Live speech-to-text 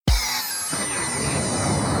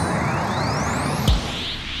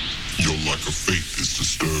The faith is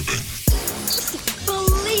disturbing.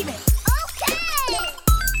 Believe it. Okay.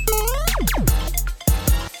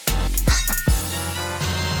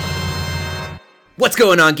 What's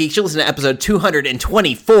going on, geeks? You're listening to episode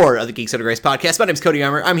 224 of the Geeks Under Grace podcast. My name's Cody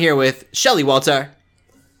Armour. I'm here with Shelly Walter.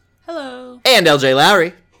 Hello. And LJ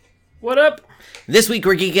Lowry. What up? This week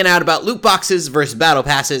we're geeking out about loot boxes versus battle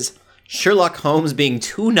passes, Sherlock Holmes being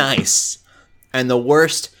too nice, and the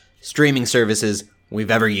worst streaming services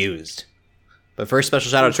we've ever used. But first, special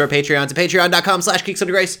shout out to our Patreons at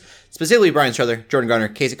patreon.com/geeksundergrace. Specifically Brian Strother, Jordan Garner,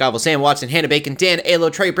 Casey Cobble, Sam Watson, Hannah Bacon, Dan Alo,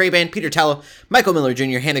 Trey Braband, Peter Tallow, Michael Miller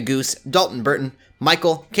Jr., Hannah Goose, Dalton Burton,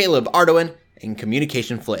 Michael, Caleb Ardoin, and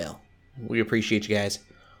Communication Flail. We appreciate you guys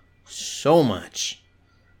so much.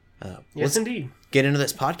 Yes, indeed. Get into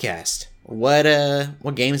this podcast. What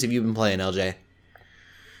games have you been playing, LJ?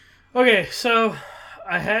 Okay, so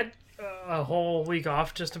I had a whole week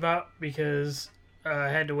off just about because I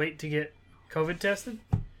had to wait to get COVID tested,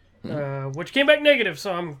 which came back negative,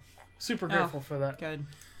 so I'm super grateful for that. Good.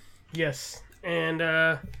 Yes, and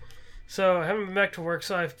so I haven't been back to work,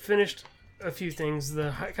 so I finished a few things.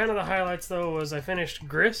 The highlights, though, was I finished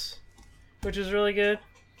Gris, which is really good.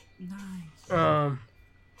 Nice.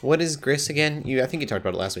 What is Gris again? I think you talked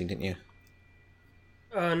about it last week, didn't you?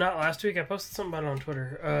 Not last week. I posted something about it on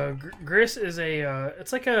Twitter. Gris is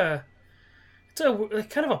it's a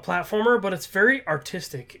kind of a platformer, but it's very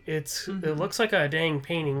artistic. It looks like a dang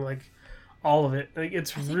painting, like all of it. Like,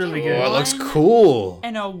 it's really good. Oh, it looks cool.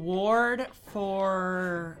 An award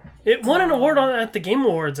for... It won an award at the Game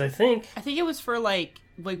Awards, I think. I think it was for like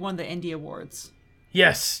one of the indie awards.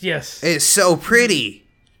 Yes. It's so pretty.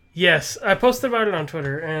 Yes, I posted about it on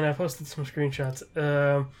Twitter, and I posted some screenshots.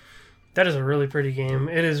 That is a really pretty game.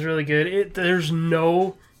 It is really good. There's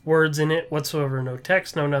no words in it whatsoever. No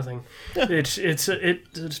text, no nothing.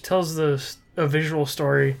 It tells a visual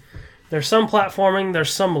story. There's some platforming.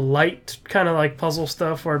 There's some light kind of like puzzle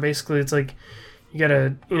stuff where basically it's like you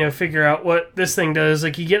gotta figure out what this thing does.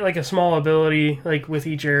 Like you get like a small ability like with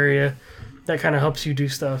each area that kind of helps you do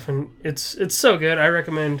stuff, and it's so good. I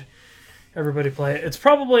recommend everybody play it. It's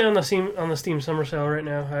probably on the Steam Summer Sale right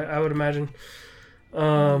now, I would imagine.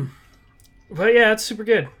 But yeah, it's super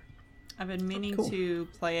good. I've been meaning to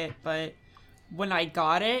play it, but when I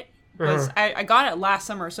got it, I got it last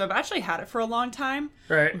summer, so I've actually had it for a long time.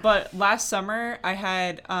 Right. But last summer, I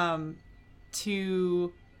had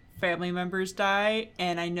 2 family members die,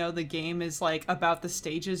 and I know the game is like about the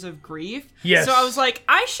stages of grief. Yes. So I was like,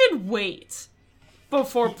 I should wait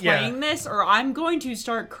before playing this, or I'm going to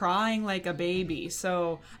start crying like a baby.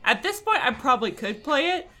 So at this point, I probably could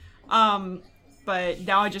play it. But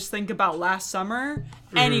now I just think about last summer.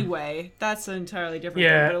 Anyway, that's an entirely different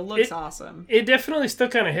thing, but it looks awesome. It definitely still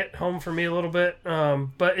kind of hit home for me a little bit,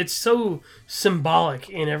 but it's so symbolic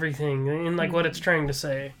in everything, in like what it's trying to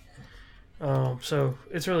say. So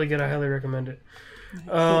it's really good. I highly recommend it.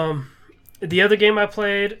 The other game I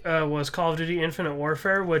played was Call of Duty Infinite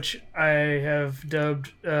Warfare, which I have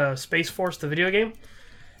dubbed Space Force, the video game.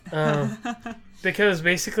 Because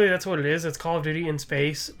basically that's what it is. It's Call of Duty in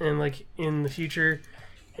space and like in the future,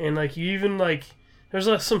 and like you even like there's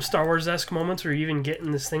some Star Wars-esque moments where you even get in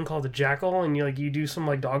this thing called the Jackal, and you do some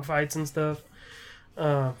like dogfights and stuff.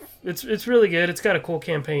 It's really good. It's got a cool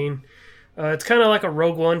campaign. It's kind of like a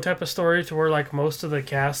Rogue One type of story, to where like most of the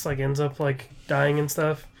cast like ends up like dying and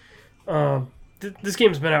stuff. This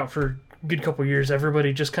game's been out for a good couple years.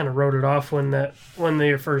 Everybody just kind of wrote it off when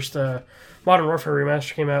the first Modern Warfare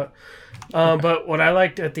Remaster came out. But what I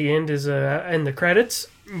liked at the end is in the credits,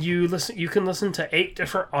 you can listen to 8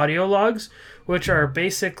 different audio logs, which are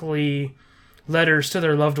basically letters to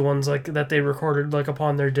their loved ones, like that they recorded like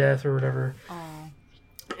upon their death or whatever.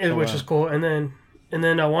 Which is cool. And then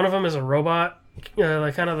one of them is a robot,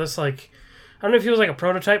 like kind of this like, I don't know if he was like a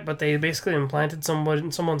prototype, but they basically implanted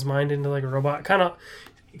someone's mind into like a robot, kind of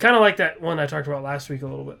like that one I talked about last week a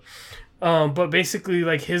little bit. But basically,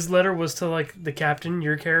 like, his letter was to, like, the captain,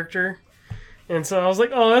 your character. And so I was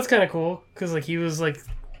like, oh, that's kind of cool. Because, like, he was, like,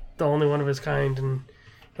 the only one of his kind. And,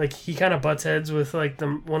 like, he kind of butts heads with, like,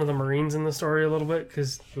 one of the Marines in the story a little bit.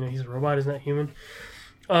 Because, he's a robot, he's not human.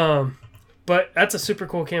 But that's a super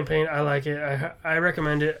cool campaign. I like it. I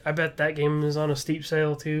recommend it. I bet that game is on a steep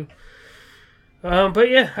sale, too. But,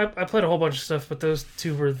 yeah, I played a whole bunch of stuff. But those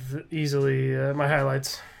 2 were easily my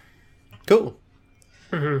highlights. Cool.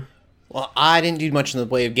 Well, I didn't do much in the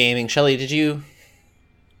way of gaming. Shelly, did you?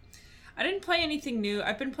 I didn't play anything new.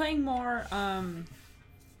 I've been playing more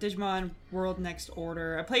Digimon World Next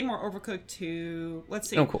Order. I played more Overcooked 2. Let's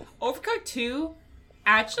see. Oh, cool. Overcooked 2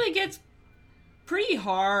 actually gets pretty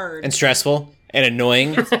hard. And stressful and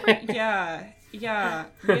annoying. Yeah. Yeah,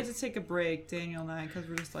 we had to take a break, Daniel and I, because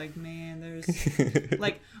we're just like, man, there's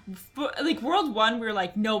like World 1. We were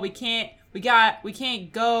like, no, we can't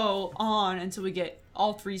go on until we get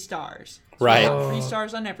all 3 stars. So Right. we got 3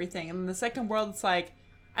 stars on everything, and then the second world, it's like,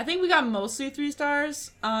 I think we got mostly 3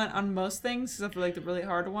 stars on most things, except for like the really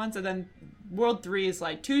hard ones, and then World 3 is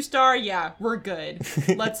like 2-star. Yeah, we're good.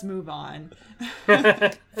 Let's move on.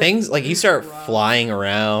 Things like you start flying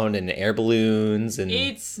around in air balloons and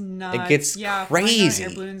It's nuts. It gets flying around crazy. Air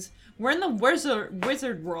balloons. We're in the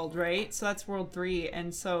wizard world, right? So that's World 3,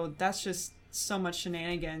 and so that's just so much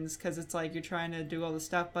shenanigans because it's like you're trying to do all the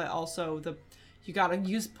stuff, but also you gotta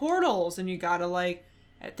use portals and you gotta like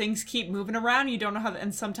things keep moving around. You don't know how,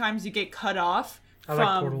 and sometimes you get cut off I like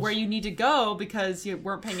from portals. where you need to go because you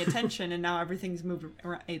weren't paying attention, and now everything's moving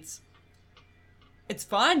around. It's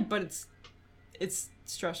fun, but it's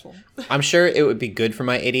stressful. I'm sure it would be good for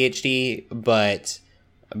my ADHD, but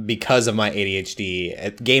because of my ADHD,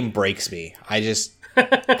 a game breaks me. I just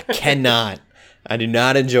cannot. I do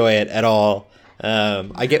not enjoy it at all.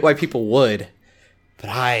 I get why people would, but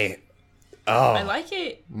I like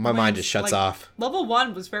it. my when mind it's, just shuts like, off. Level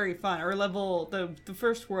 1 was very fun, or the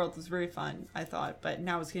first world was very fun, I thought. But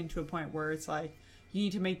now it's getting to a point where it's like you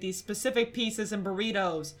need to make these specific pieces and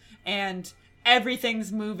burritos, and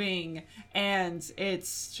everything's moving, and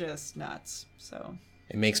it's just nuts. So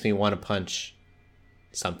It makes me want to punch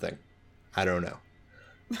something. I don't know.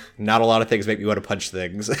 Not a lot of things make me want to punch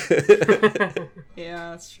things.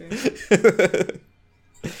 yeah, that's true.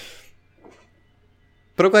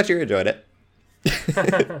 But I'm glad you enjoyed it.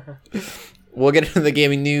 We'll get into the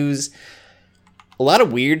gaming news. A lot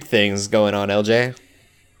of weird things going on, LJ.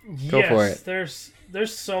 Go for it. There's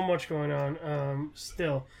so much going on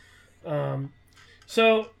still.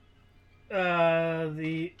 So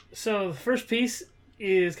the first piece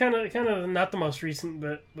is kind of not the most recent,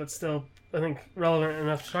 but still I think relevant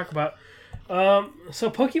enough to talk about. So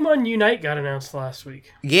Pokemon Unite got announced last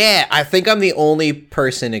week. Yeah, I think I'm the only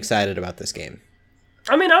person excited about this game.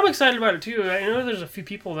 I mean, I'm excited about it too. I know there's a few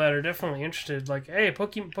people that are definitely interested. Like, hey,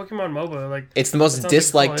 Pokemon MOBA, like It's the most that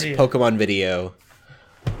sounds like a disliked cool idea. Pokemon video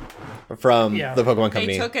from Yeah. the Pokemon They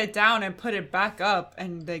Company. took it down and put it back up,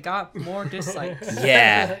 and they got more dislikes.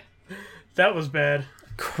 Yeah, That was bad.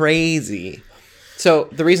 crazy. So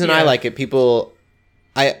the reason I Yeah. like it, people,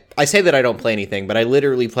 I say that I don't play anything, but I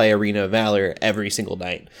literally play Arena of Valor every single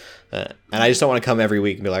night, and I just don't want to come every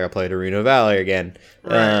week and be like, I played Arena of Valor again.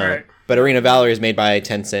 Right. But Arena of Valor is made by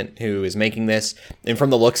Tencent, who is making this, and from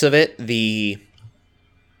the looks of it, even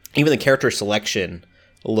the character selection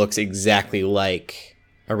looks exactly like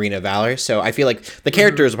Arena of Valor. So I feel like the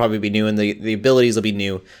characters will probably be new and the abilities will be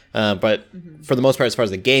new, but for the most part, as far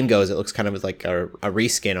as the game goes, it looks kind of like a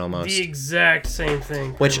reskin almost. The exact same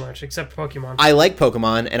thing, pretty much, except Pokemon. I like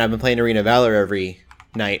Pokemon, and I've been playing Arena of Valor every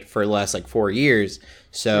night for the last 4 years,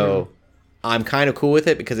 so I'm kind of cool with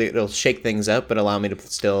it because it'll shake things up but allow me to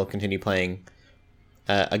still continue playing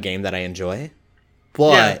a game that I enjoy.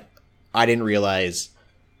 But Yeah. I didn't realize,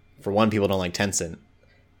 for one, people don't like Tencent,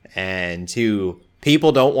 and two,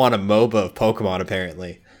 people don't want a MOBA of Pokemon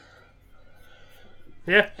apparently.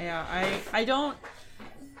 Yeah. Yeah,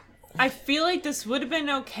 I feel like this would have been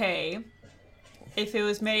okay if it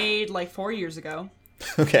was made 4 years ago,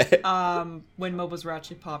 Okay. when MOBAs were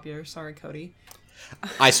actually popular. Sorry, Cody.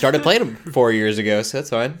 I started playing them 4 years ago, so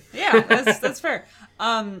that's fine. Yeah, that's fair.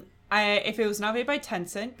 If it was not made by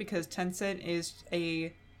Tencent, because Tencent is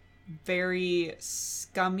a very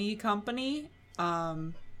scummy company,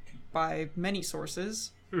 by many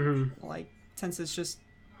sources. Mm-hmm. Like, Tencent's just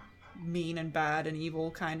mean and bad and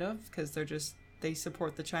evil, kind of, because they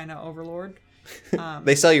support the China overlord.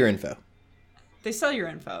 They sell your info. They sell your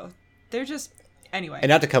info. They're just, anyway. And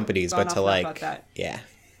not to companies, Gone but off to enough about that. yeah.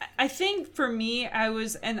 I think for me,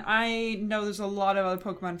 and I know there's a lot of other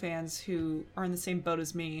Pokemon fans who are in the same boat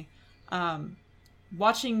as me,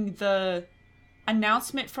 watching the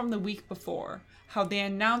announcement from the week before, how they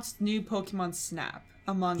announced new Pokemon Snap,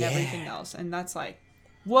 among everything else, and that's like,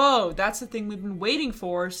 whoa, that's the thing we've been waiting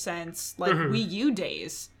for since, Wii U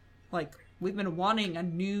days. Like, we've been wanting a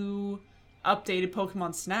new, updated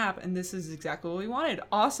Pokemon Snap, and this is exactly what we wanted.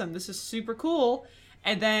 Awesome, this is super cool.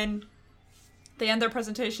 And then they end their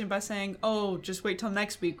presentation by saying, oh, just wait till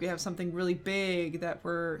next week. We have something really big that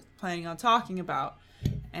we're planning on talking about.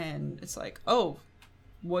 And it's like, oh,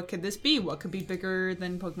 what could this be? What could be bigger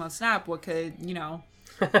than Pokemon Snap? What could,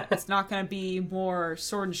 it's not going to be more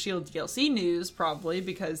Sword and Shield DLC news, probably,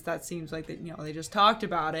 because that seems like, they just talked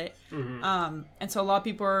about it. And so a lot of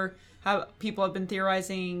people are how people have been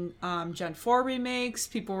theorizing Gen 4 remakes.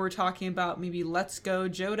 People were talking about maybe Let's Go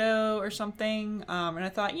Johto or something. And I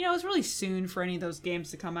thought, you know, it's really soon for any of those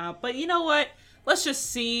games to come out. But you know what? Let's just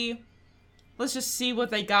see. Let's just see what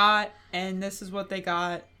they got. And this is what they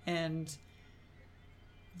got. And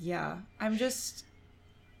yeah, I'm just...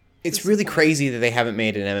 It's really crazy that they haven't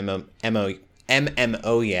made an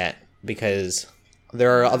MMO yet, because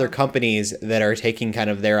there are other companies that are taking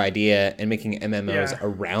kind of their idea and making MMOs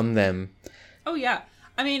around them. Oh, yeah.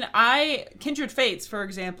 I mean, Kindred Fates, for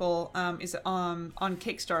example, is on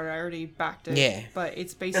Kickstarter. I already backed it. Yeah. But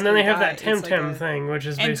it's basically... And then they have that Temtem thing, which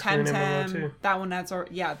is basically an MMO too. That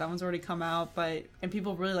one's already come out, and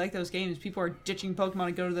people really like those games. People are ditching Pokemon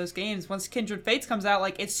to go to those games. Once Kindred Fates comes out,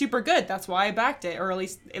 like, it's super good. That's why I backed it, or at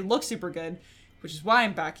least it looks super good, which is why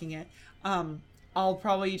I'm backing it. I'll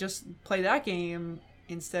probably just play that game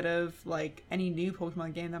instead of, like, any new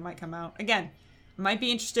Pokemon game that might come out. Again, might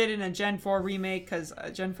be interested in a Gen 4 remake, because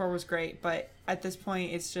Gen 4 was great, but at this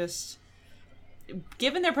point, it's just...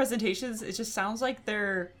 Given their presentations, it just sounds like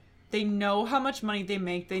they know how much money they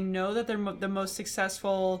make. They know that they're the most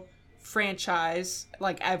successful franchise,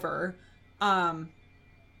 like, ever.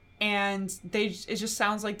 And it just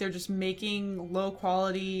sounds like they're just making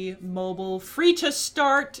low-quality, mobile,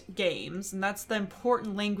 free-to-start games. And that's the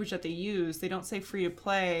important language that they use. They don't say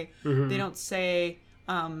free-to-play. Mm-hmm. They don't say...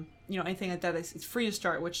 anything like that. It's free to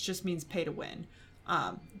start, which just means pay to win.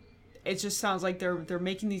 It just sounds like they're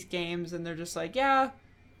making these games and they're just like, yeah,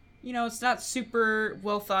 it's not super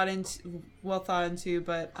well thought into,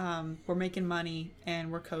 but we're making money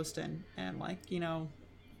and we're coasting, and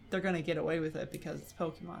they're gonna get away with it because it's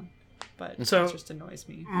Pokemon. But so, it just annoys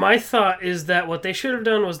me. My thought is that what they should have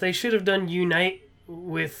done was they should have done Unite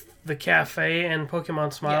with the cafe and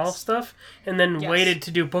Pokemon Smile stuff, and then waited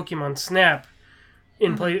to do Pokemon Snap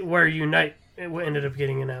in play where Unite ended up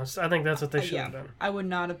getting announced. I think that's what they should have done. I would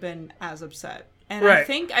not have been as upset. And I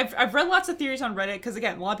think I've read lots of theories on Reddit, because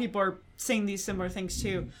again, a lot of people are saying these similar things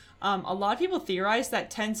too. A lot of people theorize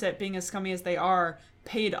that Tencent, being as scummy as they are,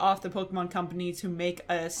 paid off the Pokemon company to make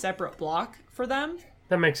a separate block for them.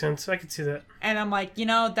 That makes sense. I could see that. And I'm like,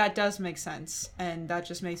 that does make sense. And that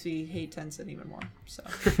just makes me hate Tencent even more. So,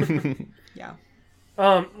 yeah.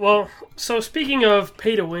 Well, so speaking of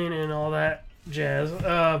pay to win and all that jazz,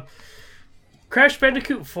 Crash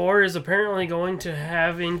Bandicoot 4 is apparently going to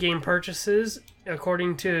have in-game purchases,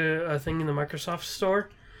 according to a thing in the Microsoft Store.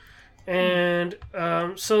 And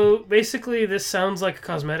so basically this sounds like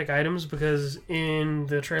cosmetic items, because in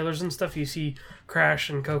the trailers and stuff you see Crash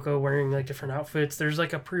and Coco wearing like different outfits. There's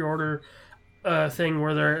like a pre-order thing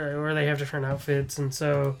where they have different outfits, and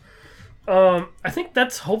so I think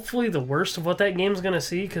that's hopefully the worst of what that game's gonna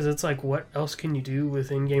see, because it's like, what else can you do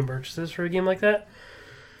with in-game purchases for a game like that?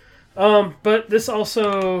 But this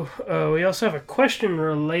also we also have a question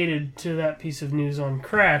related to that piece of news on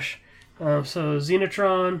Crash. So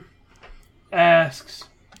Xenotron asks,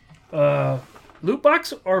 loot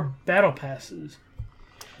box or battle passes?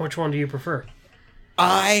 Which one do you prefer?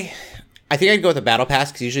 I think I'd go with the battle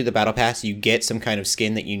pass, because usually the battle pass you get some kind of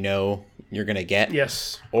skin that you're gonna get.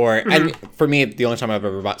 Yes. Or and for me, the only time I've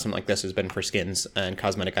ever bought something like this has been for skins and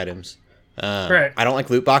cosmetic items. Right. I don't like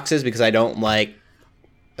loot boxes, because I don't like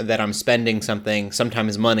that I'm spending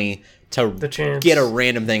sometimes money, to get a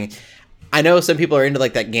random thing. I know some people are into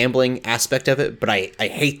like that gambling aspect of it, but I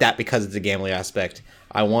hate that because it's a gambling aspect.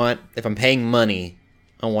 If I'm paying money,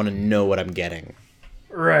 I want to know what I'm getting.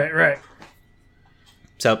 Right.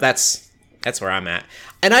 So that's where I'm at.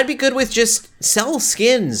 And I'd be good with just sell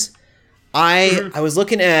skins. I was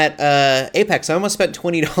looking at Apex. I almost spent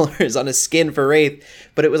 $20 on a skin for Wraith,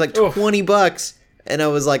 but it was like $20. And I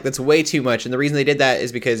was like, that's way too much. And the reason they did that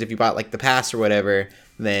is because if you bought like the pass or whatever,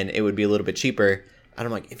 then it would be a little bit cheaper. And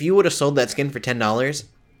I'm like, if you would have sold that skin for $10,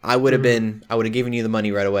 I would have given you the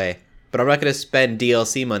money right away. But I'm not going to spend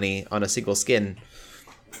DLC money on a single skin.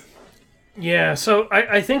 Yeah, so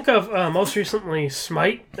I think of most recently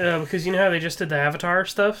Smite, because you know how they just did the Avatar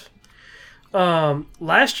stuff?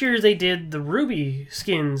 Last year they did the Ruby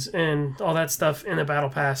skins and all that stuff in the Battle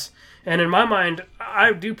Pass. And in my mind,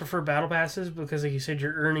 I do prefer Battle Passes, because like you said,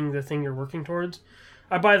 you're earning the thing you're working towards.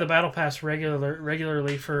 I buy the Battle Pass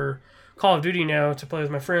regularly for Call of Duty now to play with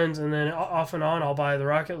my friends, and then off and on I'll buy the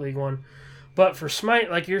Rocket League one. But for Smite,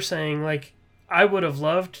 like you're saying, like I would have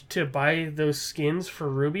loved to buy those skins for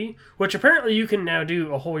Ruby, which apparently you can now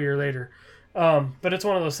do a whole year later. But it's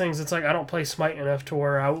one of those things, it's like I don't play Smite enough to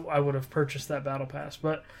where I would have purchased that Battle Pass.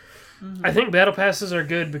 But I think Battle Passes are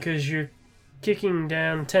good because you're kicking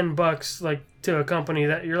down $10 like to a company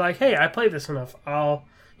that you're like, hey, I play this enough. I'll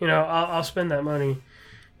spend that money.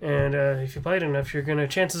 And if you play it enough,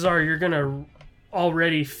 chances are you're gonna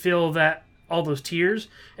already fill all those tiers,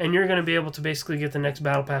 and you're gonna be able to basically get the next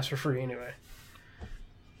battle pass for free anyway.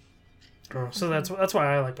 So that's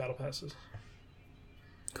why I like battle passes.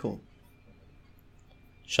 Cool.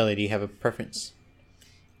 Shelly, do you have a preference?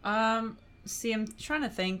 See, I'm trying to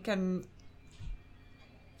think, and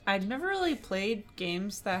I've never really played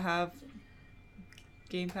games that have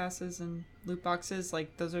game passes and loot boxes.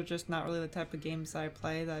 Like, those are just not really the type of games that I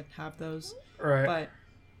play that have those. Right. But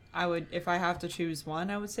I would, if I have to choose one,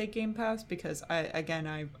 I would say Game Pass, because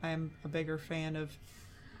I'm a bigger fan of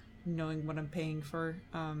knowing what I'm paying for.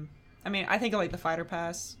 I mean, I think I like the Fighter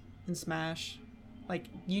Pass in Smash. Like,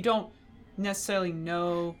 you don't necessarily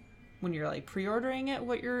know when you're like pre-ordering it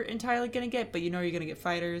what you're entirely gonna get, but you know you're gonna get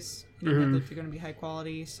fighters. You know if you're gonna be high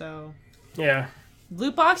quality. So yeah,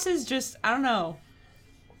 loot boxes, just I don't know.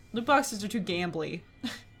 Loot boxes are too gambly.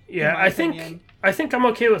 Yeah, I think I'm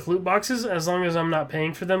okay with loot boxes as long as I'm not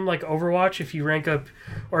paying for them. Like Overwatch, if you rank up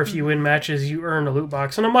or if you win matches, you earn a loot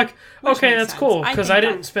box, and I'm like, okay, that's cool because I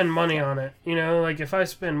didn't spend money on it. You know, like if I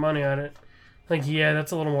spend money on it, like yeah,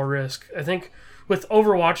 that's a little more risk. I think with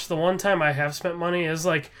Overwatch, the one time I have spent money is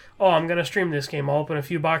like, oh, I'm gonna stream this game. I'll open a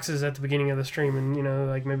few boxes at the beginning of the stream, and you know,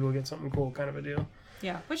 like maybe we'll get something cool, kind of a deal.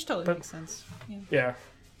 Yeah, which totally makes sense. Yeah.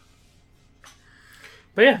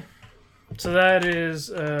 But yeah. So that is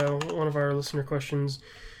one of our listener questions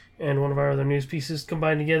and one of our other news pieces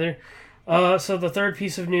combined together. So the third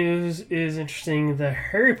piece of news is interesting. The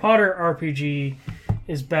Harry Potter RPG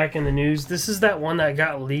is back in the news. This is that one that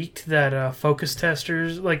got leaked, that focus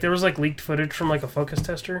testers... Like, there was, like, leaked footage from, like, a focus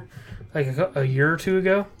tester, like, a year or two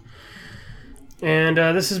ago. And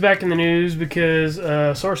this is back in the news because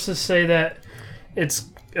sources say that it's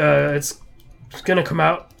going to come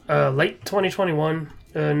out late 2021,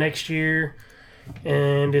 next year,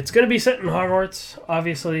 and it's going to be set in Hogwarts,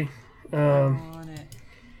 obviously.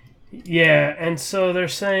 Yeah, and so they're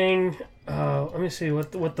saying, let me see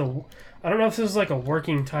what the I don't know if this is like a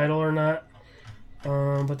working title or not,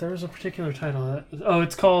 but there was a particular title.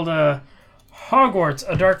 It's called Hogwarts: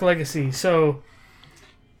 A Dark Legacy. So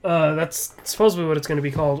that's supposedly what it's going to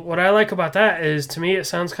be called. What I like about that is, to me, it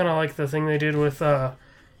sounds kind of like the thing they did with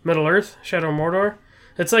Middle-earth: Shadow of Mordor.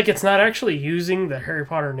 It's like it's not actually using the Harry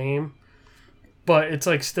Potter name, but it's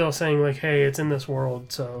like still saying like, hey, it's in this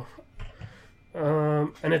world. So,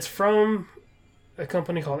 and it's from a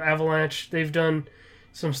company called Avalanche. They've done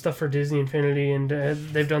some stuff for Disney Infinity, and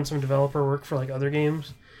they've done some developer work for like other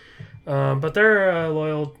games. But they're a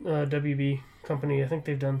loyal WB company. I think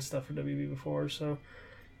they've done stuff for WB before. So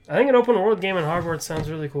I think an open world game in Hogwarts sounds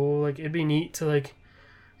really cool. Like, it'd be neat to like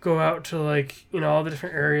go out to like, you know, all the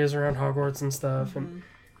different areas around Hogwarts and stuff, and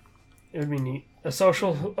it would be neat. A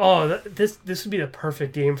social... Oh, this would be the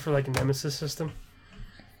perfect game for like a Nemesis system.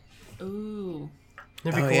 Ooh.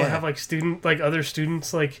 It'd be cool to have like other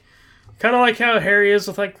students, like kind of like how Harry is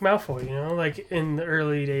with like Malfoy, you know, like in the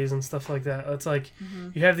early days and stuff like that. It's like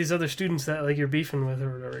you have these other students that like you're beefing with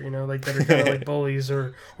or whatever, you know, like that are kind of like bullies,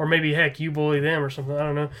 or maybe heck you bully them or something. I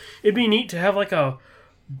don't know. It'd be neat to have like a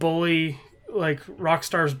bully, like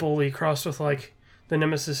Rockstar's bully crossed with like the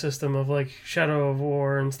Nemesis system of like Shadow of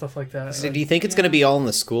War and stuff like that. So do you think it's going to be all in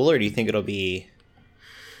the school, or do you think it'll be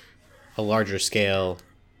a larger scale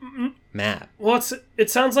map? Well, it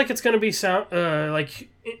sounds like it's going to be like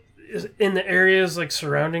in the areas like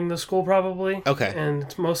surrounding the school probably. Okay. And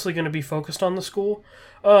it's mostly going to be focused on the school.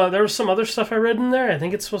 There was some other stuff I read in there. I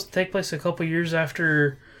think it's supposed to take place a couple years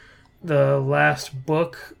after the last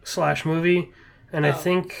book / movie. And I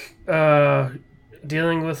think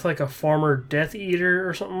dealing with like a former Death Eater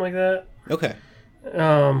or something like that. Okay.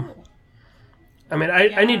 I mean,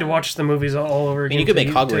 I need to watch the movies all over again. And you could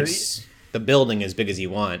make Hogwarts the building as big as you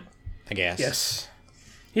want, I guess. Yes.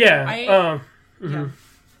 Yeah. Yeah.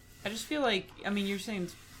 I just feel like, I mean, you're saying,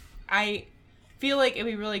 I feel like it'd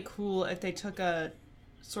be really cool if they took a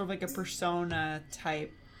sort of like a Persona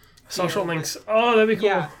type social links. Oh, that'd be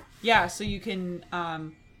cool. Yeah. So you can,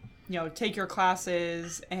 you know, take your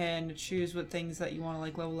classes and choose what things that you want to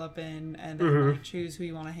like level up in, and then like, choose who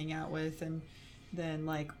you want to hang out with, and then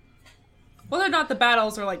like whether or not the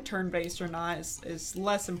battles are like turn based or not is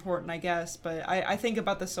less important, I guess. But I think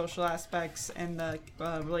about the social aspects and the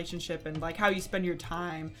relationship and like how you spend your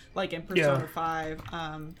time, like in Persona 5.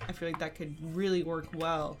 I feel like that could really work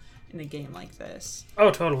well in a game like this.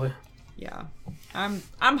 Oh, totally. Yeah, I'm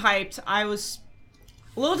hyped. I was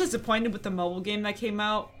a little disappointed with the mobile game that came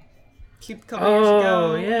out. a couple years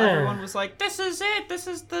ago. Yeah. Everyone was like, "This is it. This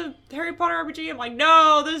is the Harry Potter RPG." I'm like,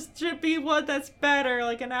 "No, this should be one that's better,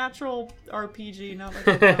 like an actual RPG, not like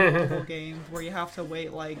a downloadable game where you have to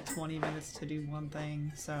wait like 20 minutes to do one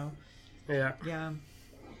thing." So, Yeah. yeah.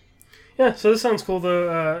 So this sounds cool,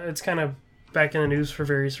 though. It's kind of back in the news for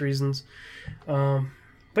various reasons. But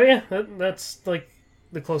yeah, that's like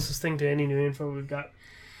the closest thing to any new info we've got.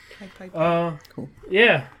 Cool.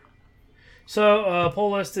 Yeah. So,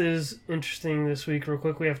 poll list is interesting this week. Real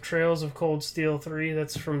quick, we have Trails of Cold Steel 3.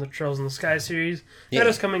 That's from the Trails in the Sky series. Yeah. That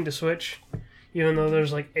is coming to Switch, even though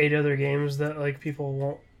there's like 8 other games that like people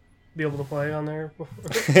won't be able to play on there.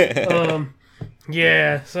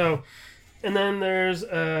 Yeah. So, and then there's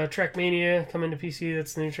Trackmania coming to PC.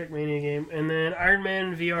 That's the new Trackmania game, and then Iron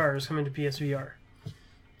Man VR is coming to PSVR.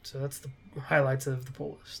 So that's the highlights of the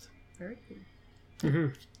poll list. Very cool. Mm-hmm.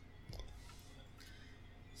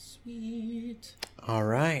 Sweet. All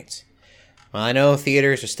right. Well, I know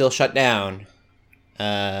theaters are still shut down.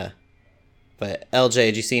 But LJ,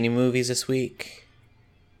 did you see any movies this week?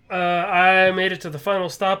 I made it to the final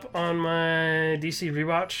stop on my DC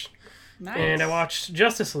rewatch, Nice. and I watched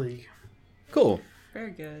Justice League. Cool.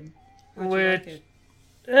 Very good. How'd you Which- like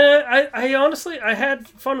it? I honestly I had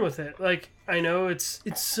fun with it. Like, I know it's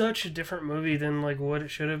such a different movie than like what it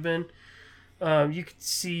should have been. You could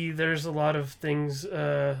see there's a lot of things,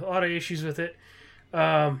 a lot of issues with it.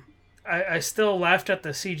 I still laughed at the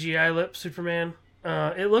CGI lip Superman.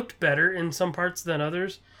 It looked better in some parts than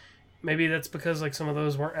others. Maybe that's because like some of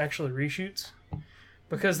those weren't actually reshoots.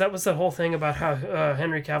 Because that was the whole thing about how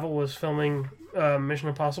Henry Cavill was filming Mission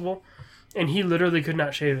Impossible, and he literally could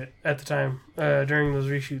not shave it at the time during those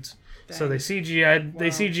reshoots. So they CGI'd they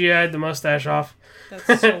Wow. CGI'd the mustache off.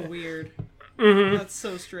 That's so weird. Mm-hmm. That's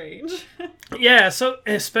so strange. Yeah, so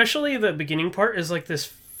especially the beginning part is like this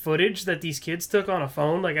footage that these kids took on a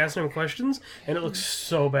phone, like asking them questions, and it looks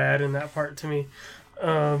so bad in that part to me.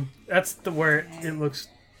 That's the where it looks.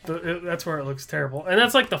 That's where it looks terrible, and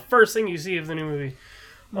that's like the first thing you see of the new movie.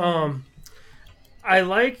 I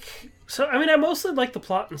mostly like the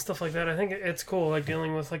plot and stuff like that. I think it's cool, like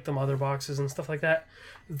dealing with like the mother boxes and stuff like that.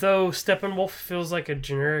 Though Steppenwolf feels like a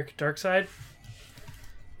generic Darkseid.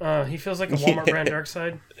 He feels like a Walmart brand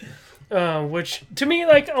Darkseid. Which to me,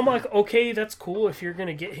 like, I'm like, okay, that's cool if you're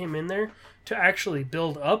gonna get him in there to actually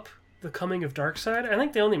build up the coming of Darkseid. I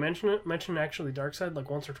think they only mention actually Darkseid like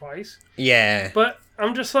once or twice. Yeah. But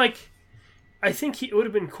I'm just like, I think it would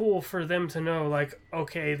have been cool for them to know, like,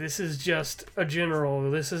 okay, this is just a general.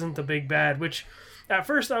 This isn't the big bad. Which, at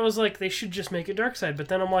first, I was like, they should just make it Darkseid. But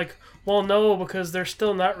then I'm like, well, no, because they're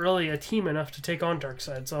still not really a team enough to take on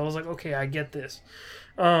Darkseid. So I was like, okay, I get this.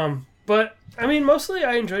 But I mean, mostly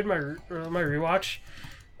I enjoyed my rewatch.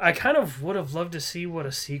 I kind of would have loved to see what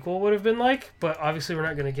a sequel would have been like, but obviously we're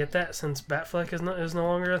not going to get that since Batfleck is no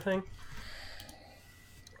longer a thing.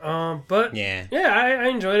 But Yeah. I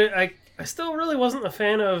enjoyed it. I still really wasn't a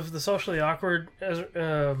fan of the socially awkward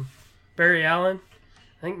Barry Allen.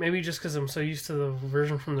 I think maybe just because I'm so used to the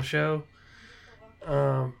version from the show.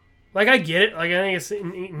 Like, I get it. Like, I think it's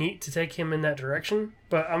neat to take him in that direction,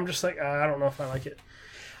 but I'm just like, I don't know if I like it.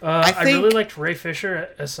 I really liked Ray Fisher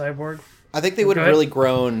as Cyborg. I think they would have Go ahead. really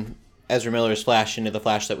grown Ezra Miller's Flash into the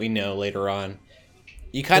Flash that we know later on.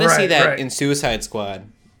 You kind of see that in Suicide Squad.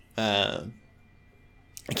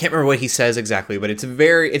 I can't remember what he says exactly, but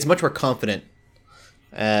it's much more confident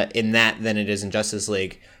in that than it is in Justice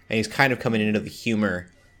League, and he's kind of coming into the humor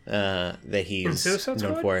that he's Suicide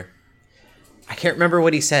known Squad? for. I can't remember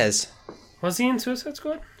what he says. Was he in Suicide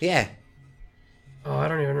Squad? Yeah, Oh, I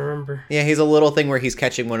don't even remember. yeah, he's a little thing where he's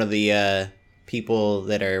catching one of the people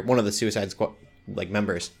that are one of the Suicide Squad like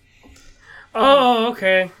members. Oh,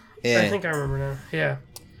 okay. Yeah. I think I remember now. Yeah.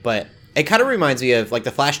 But it kind of reminds me of like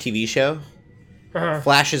the Flash TV show. Uh-huh.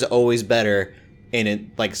 Flash is always better in it,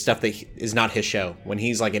 like stuff that is not his show. When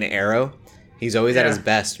he's like in Arrow, he's always at Yeah. his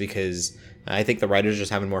best because I think the writers are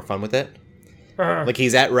just having more fun with it. Uh-huh. Like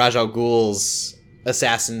he's at Ra's al Ghul's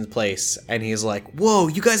assassin's place, and he's like, "Whoa,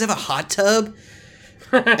 you guys have a hot tub?"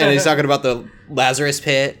 And he's talking about the Lazarus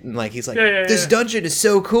pit, and like he's like, Yeah. "This dungeon is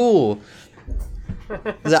so cool."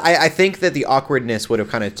 I think that the awkwardness would have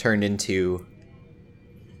kind of turned into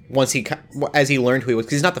as he learned who he was,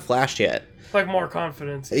 because he's not the Flash yet. Like more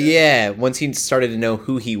confidence. Yeah, once he started to know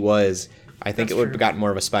who he was, I think That's it would true. have gotten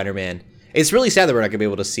more of a Spider-Man. It's really sad that we're not going to be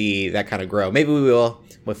able to see that kind of grow. Maybe we will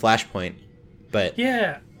with Flashpoint, but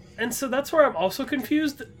Yeah. And so that's where I'm also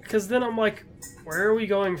confused, because then I'm like, where are we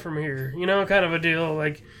going from here? You know, kind of a deal.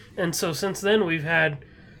 Like, and so since then we've had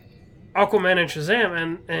Aquaman and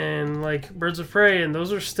Shazam and like Birds of Prey, and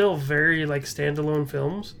those are still very like standalone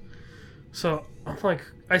films. So I'm like,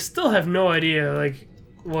 I still have no idea like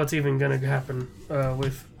what's even gonna happen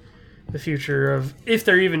with the future of if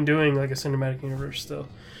they're even doing like a cinematic universe still.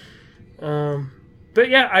 But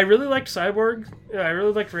yeah, I really liked Cyborg. I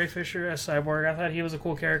really liked Ray Fisher as Cyborg. I thought he was a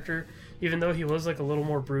cool character, even though he was like a little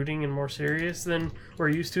more brooding and more serious than we're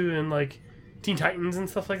used to in like Teen Titans and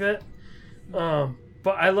stuff like that.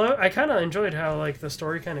 But I kind of enjoyed how like the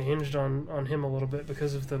story kind of hinged on him a little bit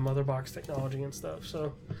because of the Mother Box technology and stuff.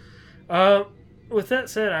 So, with that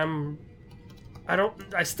said,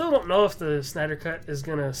 I still don't know if the Snyder Cut is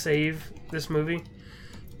gonna save this movie,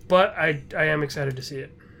 but I am excited to see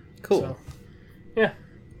it. Cool. So, yeah.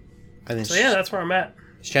 And then So yeah, that's where I'm at.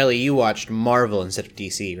 Shelly, you watched Marvel instead of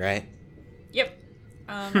DC, right? Yep.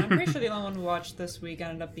 I'm pretty sure the only one we watched this week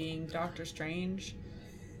ended up being Doctor Strange.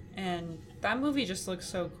 And that movie just looks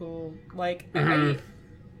so cool. Like, I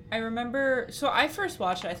remember... So I first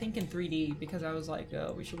watched it, I think, in 3D, because I was like,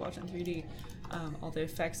 oh, we should watch it in 3D. All the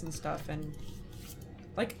effects and stuff. And,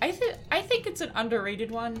 like, I think it's an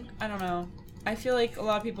underrated one. I don't know. I feel like a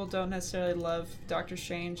lot of people don't necessarily love Doctor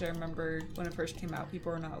Strange. I remember when it first came out,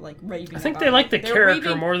 people were not, like, raving I think about they like it. the They were character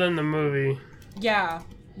raving- more than the movie. Yeah.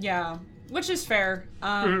 Which is fair.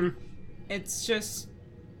 It's just...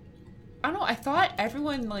 I don't know, I thought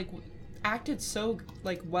everyone, like, acted so,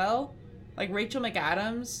 like, well. Like, Rachel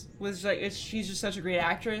McAdams was, like, she's just such a great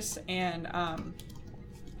actress. And,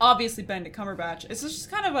 obviously Benedict Cumberbatch. It's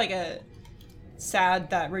just kind of, like, a... sad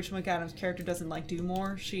that Rachel McAdams' character doesn't like do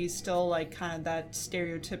more. She's still like kind of that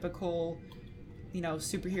stereotypical, you know,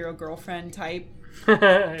 superhero girlfriend type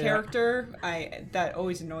character. That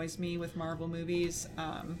always annoys me with Marvel movies,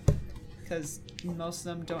 because most of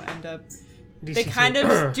them don't end up. They kind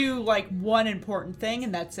of do like one important thing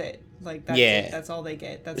and that's it. Like that's it. That's all they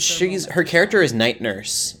get. That's their moment. Her character is Night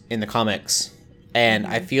Nurse in the comics. And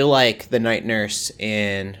I feel like the Night Nurse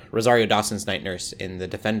in Rosario Dawson's Night Nurse in The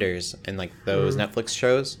Defenders and like those Netflix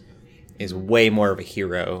shows is way more of a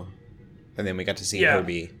hero than then we got to see her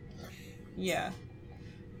be. Yeah.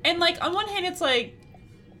 And like on one hand it's like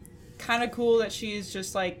kind of cool that she's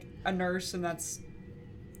just like a nurse and that's,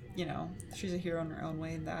 you know, she's a hero in her own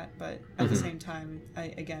way in that, but at the same time,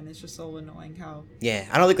 again, it's just so annoying how Yeah,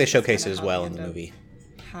 I don't think they showcase it as well in the movie.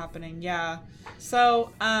 Happening, yeah.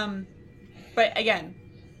 So, but again,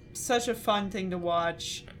 such a fun thing to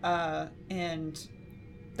watch, and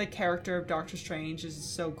the character of Doctor Strange is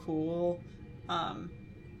so cool, and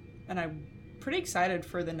I'm pretty excited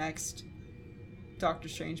for the next Doctor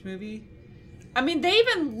Strange movie. I mean, they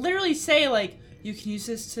even literally say, like, you can use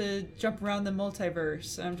this to jump around the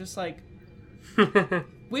multiverse, and I'm just like,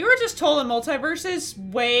 we were just told in multiverses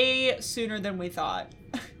way sooner than we thought.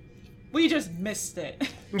 We just missed it.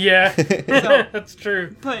 Yeah, So- that's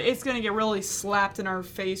true. But it's gonna get really slapped in our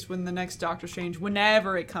face when the next Doctor Strange,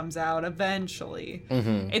 whenever it comes out, eventually.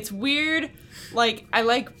 It's weird. Like,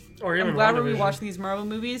 Or even I'm glad we're WandaVision. rewatching these Marvel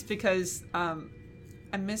movies because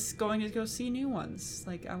I miss going to go see new ones.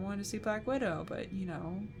 Like, I wanted to see Black Widow, but, you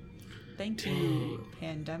know, thank you,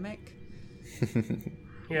 pandemic.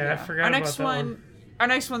 Yeah, I forgot Our about next that one. Our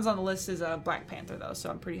next one's on the list is Black Panther, though, so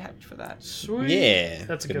I'm pretty hyped for that. Sweet. Yeah,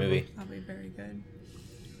 That's a good good movie. one. That'll be very good.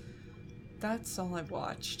 That's all I've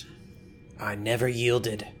watched. I never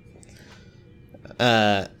yielded.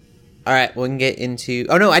 All right, we can get into...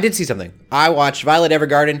 Oh, no, I did see something. I watched Violet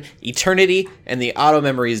Evergarden, Eternity, and the Auto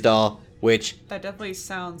Memories doll, which... That definitely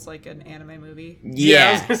sounds like an anime movie. I was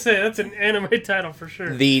Yeah, gonna say that's an anime title for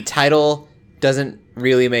sure. the title doesn't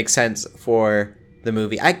really make sense for the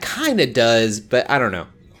movie. It kind of does, but I don't know.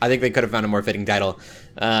 I think they could have found a more fitting title.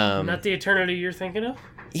 Not the Eternity you're thinking of?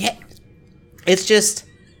 Yeah, it's just...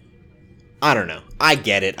 I don't know. I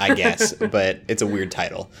get it, I guess, but it's a weird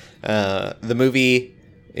title. The movie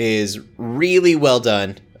is really well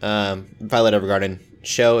done. Violet Evergarden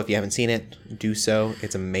show, if you haven't seen it, do so.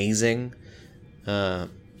 It's amazing.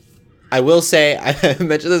 I will say, I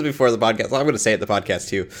mentioned this before the podcast, so I'm going to say it at the podcast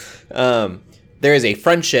too. There is a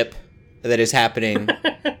friendship that is happening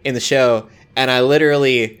in the show, and I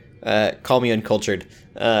literally, call me uncultured,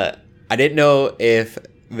 I didn't know if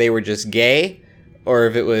they were just gay or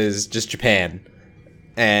if it was just Japan,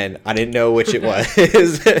 and I didn't know which it was.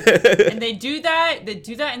 And they do that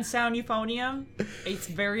in Sound Euphonium. It's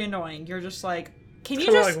very annoying. You're just like, can you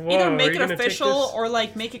Kinda just like, whoa, either are make you it gonna take official this? or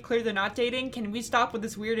like make it clear they're not dating? Can we stop with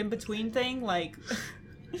this weird in between thing? Like,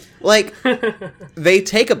 Like, they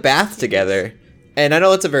take a bath together, and I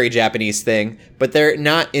know it's a very Japanese thing, but they're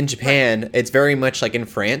not in Japan. It's very much like in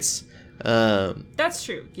France. that's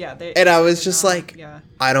true. Yeah. And I was they're just not- like, yeah.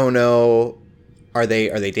 I don't know. Are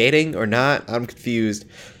they dating or not? I'm confused.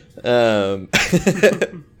 One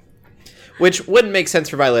which wouldn't make sense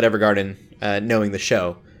for Violet Evergarden knowing the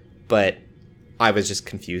show, but I was just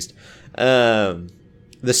confused. The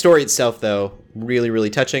story itself, though, really, really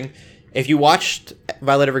touching. If you watched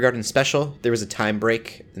Violet Evergarden special, there was a time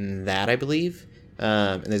break in that, I believe,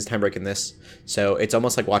 and there's a time break in this, so it's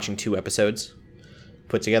almost like watching 2 episodes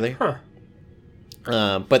put together.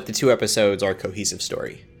 But the 2 episodes are a cohesive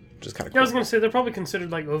story, which is kind of cool. I was gonna say they're probably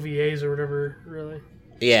considered like OVAs or whatever, really.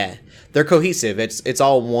 Yeah, they're cohesive. It's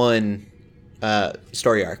all one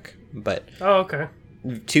story arc, but Okay.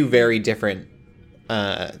 2 very different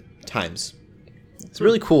times. It's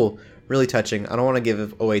really cool, really touching. I don't want to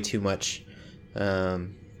give away too much,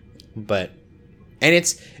 but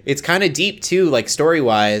it's kind of deep too, like story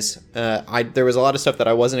wise. There was a lot of stuff that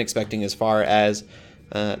I wasn't expecting as far as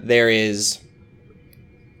there is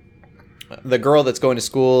the girl that's going to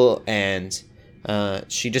school, and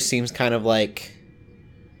she just seems kind of like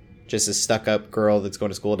just a stuck-up girl that's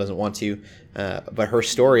going to school, doesn't want to. But her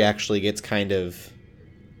story actually gets kind of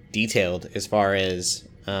detailed as far as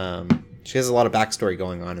she has a lot of backstory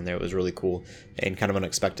going on in there. It was really cool and kind of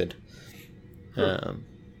unexpected.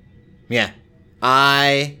 Yeah,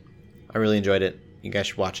 I really enjoyed it. You guys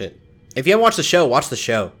should watch it. If you haven't watched the show, watch the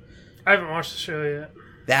show. I haven't watched the show yet.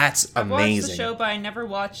 That's I've amazing. watched the show, but I never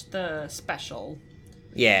watched the special.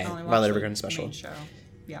 I Yeah, only watched Violet the Evergarden special. main show.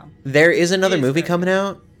 Yeah. There is another It is movie very coming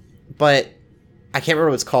out, but I can't remember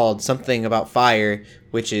what it's called. Something about fire,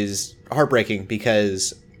 which is heartbreaking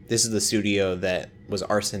because this is the studio that was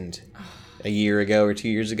arsoned a year ago or 2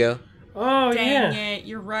 years ago. Oh, Dang yeah. it,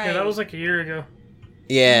 you're right. Yeah, that was like a year ago.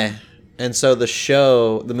 Yeah, and so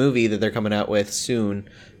the movie that they're coming out with soon,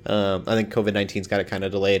 I think COVID-19's got it kind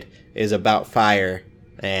of delayed, is about fire.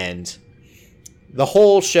 And the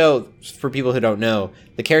whole show, for people who don't know,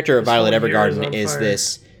 the character of This Violet whole year is Evergarden on is fire.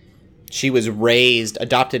 this. She was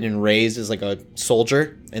adopted and raised as like a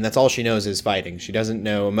soldier, and that's all she knows is fighting. She doesn't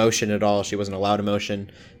know emotion at all. She wasn't allowed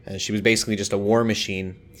emotion. She was basically just a war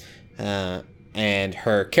machine. And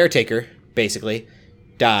her caretaker, basically,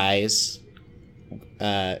 dies,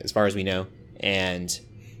 as far as we know. And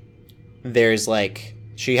there's like,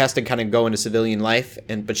 she has to kind of go into civilian life,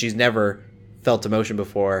 but she's never felt emotion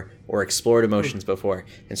before or explored emotions before.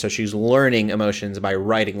 And so she's learning emotions by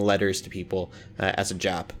writing letters to people as a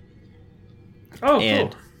job. Oh,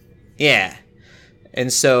 And cool. yeah,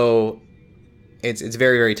 and so it's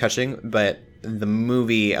very, very touching. But the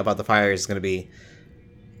movie about the fire is going to be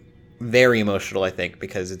very emotional, I think,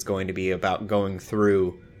 because it's going to be about going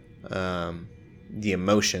through the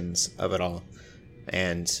emotions of it all,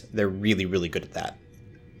 and they're really, really good at that.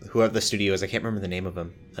 Whoever the studio is, I can't remember the name of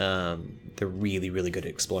them. They're really, really good at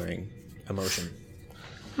exploring emotion.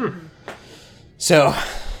 So,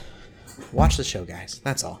 watch the show, guys.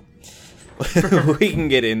 That's all. We can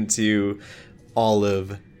get into all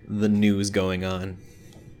of the news going on.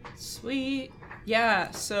 Sweet. Yeah,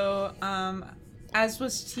 so, as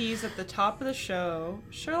was teased at the top of the show,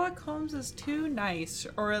 Sherlock Holmes is too nice,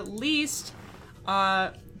 or at least,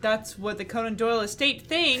 that's what the Conan Doyle estate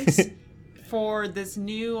thinks for this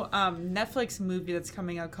new Netflix movie that's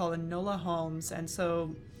coming out called Enola Holmes. And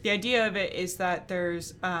so the idea of it is that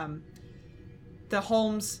there's the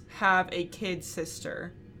Holmes have a kid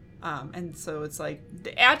sister. And so it's like,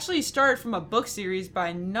 it actually started from a book series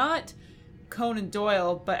by not Conan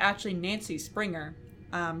Doyle, but actually Nancy Springer,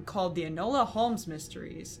 called the Enola Holmes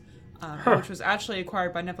Mysteries, which was actually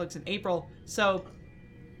acquired by Netflix in April. So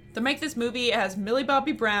to make this movie, it has Millie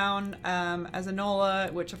Bobby Brown as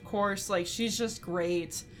Enola, which of course, like, she's just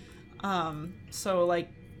great. So like,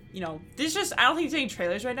 you know, there's just, I don't think there's any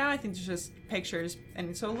trailers right now. I think there's just pictures,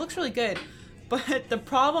 and so it looks really good. But the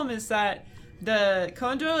problem is that the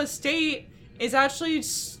Conan Doyle estate is actually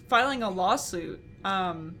filing a lawsuit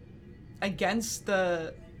against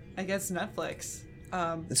Netflix.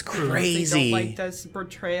 It's because crazy. They don't like this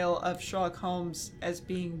portrayal of Sherlock Holmes as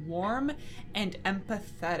being warm and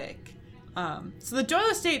empathetic. So the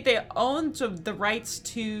Doyle estate, they own the rights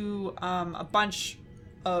to a bunch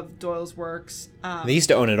of Doyle's works. They used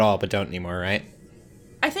to own it all, but don't anymore, right?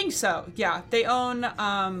 I think so. Yeah, they own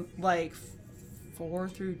like 4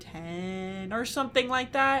 through 10 or something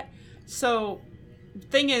like that. So,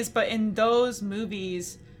 thing is, but in those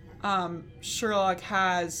movies, Sherlock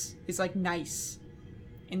is like nice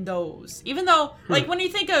in those. Even though, like, when you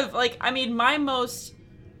think of, like, I mean, my most,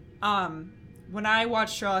 when I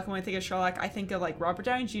watch Sherlock, when I think of Sherlock, I think of, like, Robert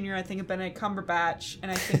Downey Jr., I think of Benedict Cumberbatch, and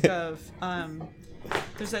I think of,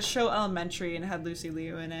 there's that show Elementary, and it had Lucy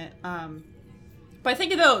Liu in it. But I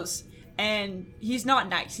think of those, and he's not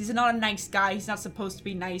nice. He's not a nice guy. He's not supposed to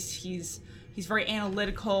be nice. He's He's very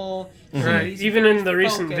analytical. Right. He's Even very in the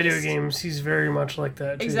recent video focused. games, he's very much like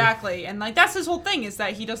that, too. Exactly. And, like, that's his whole thing, is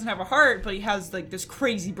that he doesn't have a heart, but he has, like, this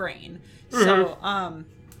crazy brain. Mm-hmm. So,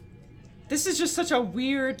 this is just such a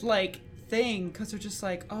weird, like, thing, because they're just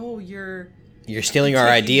like, oh, you're stealing our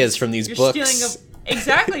taking- ideas from these you're books.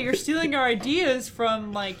 Exactly, you're stealing our ideas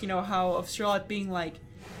from, like, you know, how of Sherlock being, like,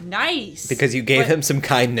 nice. Because you gave but, him some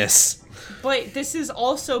kindness. But this is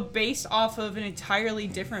also based off of an entirely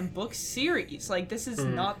different book series. Like, this is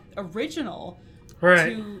not original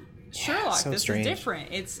Right. to Sherlock. so This strange. is different.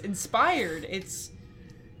 It's inspired. It's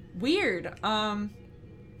weird.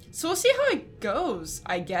 So we'll see how it goes,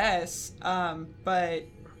 I guess. But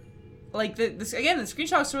like this again, the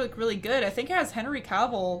screenshots look really good. I think it has Henry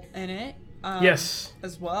Cavill in it. Yes.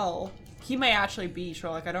 As well. He may actually be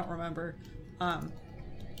Sherlock. I don't remember.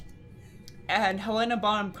 And Helena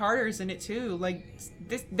Bonham Carter's in it too. Like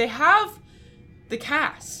they have the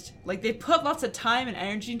cast. Like they put lots of time and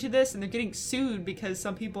energy into this, and they're getting sued because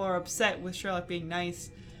some people are upset with Sherlock being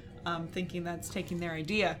nice, thinking that's taking their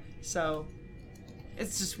idea. So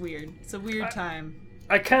it's just weird. It's a weird time.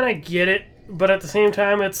 I kind of get it, but at the same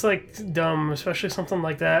time, it's like dumb, especially something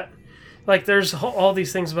like that. Like there's all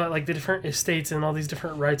these things about like the different estates and all these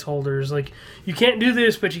different rights holders. Like you can't do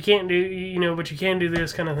this, but you can't do but you can do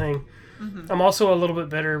this kind of thing. Mm-hmm. I'm also a little bit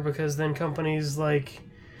bitter because then companies like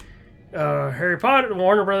Harry Potter,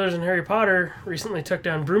 Warner Brothers, and Harry Potter recently took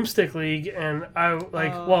down Broomstick League, and I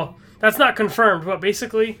like well, that's not confirmed, but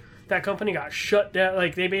basically that company got shut down.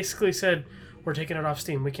 Like they basically said, we're taking it off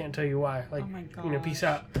Steam. We can't tell you why. Like, Oh my peace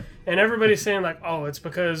out. And everybody's saying like, oh, it's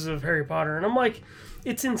because of Harry Potter. And I'm like,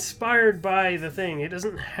 it's inspired by the thing. It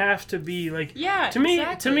doesn't have to be like. Yeah, To me,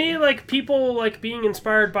 exactly. like people like being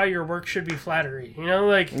inspired by your work should be flattery. You know,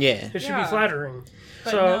 like Yeah. it should Yeah. be flattering.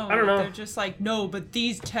 But So no, I don't know. They're just like, no, but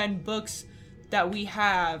these 10 books that we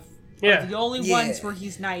have Yeah. are the only Yeah. ones where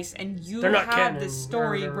he's nice, and you They're not have canon this or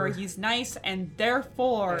story whatever. where he's nice, and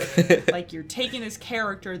therefore, like, you're taking this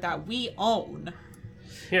character that we own.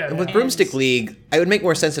 Yeah. And with yeah. Broomstick League, it would make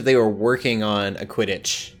more sense if they were working on a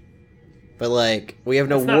Quidditch. But, like, we have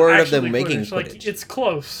no It's not word of them actually making Quidditch. Quidditch. Like, it's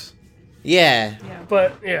close. Yeah. Yeah.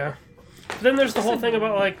 But yeah. Then there's the whole thing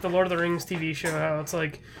about like the Lord of the Rings TV show, how it's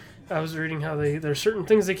like I was reading how there's certain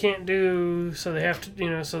things they can't do, so they have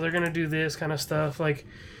to so they're gonna do this kind of stuff. Like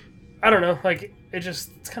I don't know, like it's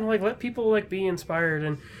kind of like let people like be inspired,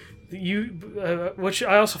 and which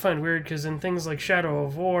I also find weird because in things like Shadow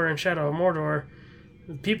of War and Shadow of Mordor,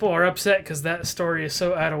 people are upset because that story is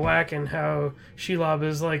so out of whack and how Shelob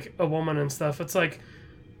is like a woman and stuff. It's like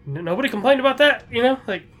nobody complained about that,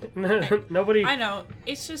 like nobody. I know.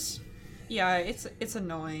 It's just, yeah, it's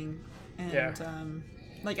annoying. And, Yeah.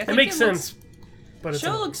 like, I It think makes looks- sense, but it's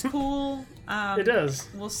Show looks cool. It does.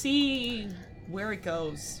 We'll see where it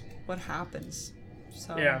goes, what happens.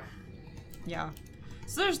 So Yeah. yeah.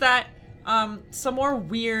 So there's that. Some more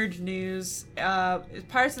weird news.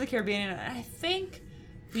 Pirates of the Caribbean. And I think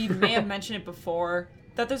we may have mentioned it before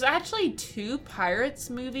that there's actually 2 Pirates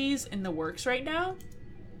movies in the works right now.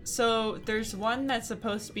 So there's one that's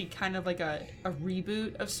supposed to be kind of like a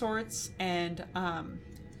reboot of sorts, and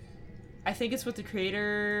I think it's with the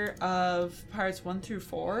creator of Pirates 1 through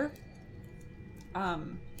 4.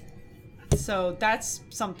 So that's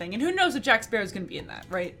something. And who knows if Jack Sparrow's going to be in that,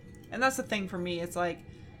 right? And that's the thing for me. It's like,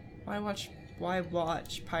 why watch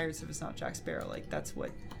Pirates if it's not Jack Sparrow? Like, that's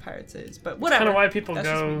what Pirates is. But whatever. Kind of why people That's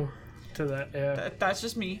just me. go to that. Yeah. That's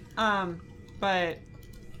just me. But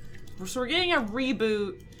so we're getting a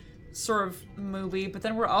reboot sort of movie, but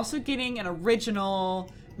then we're also getting an original,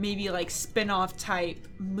 maybe like spin-off type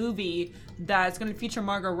movie that's going to feature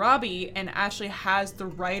Margot Robbie and actually has the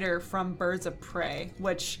writer from Birds of Prey,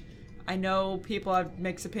 which I know people have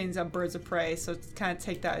mixed opinions on Birds of Prey, so kind of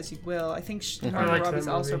take that as you will. I think Margot liked that Robbie's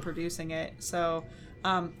also movie. producing it, so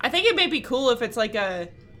I think it may be cool if it's like a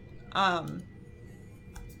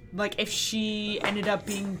like if she ended up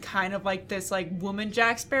being kind of like this like woman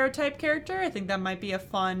Jack Sparrow type character. I think that might be a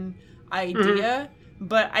fun idea.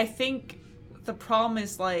 But I think the problem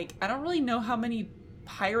is like I don't really know how many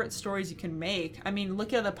pirate stories you can make. I mean,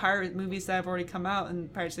 look at the pirate movies that have already come out in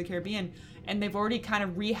Pirates of the Caribbean, and they've already kind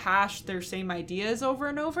of rehashed their same ideas over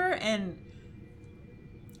and over, and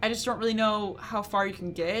I just don't really know how far you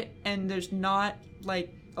can get, and there's not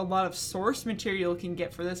like a lot of source material you can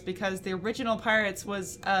get for this because the original Pirates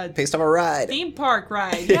was a Based off a ride. theme park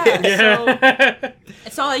ride. Yeah, so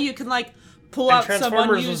it's not like you can like pull And out some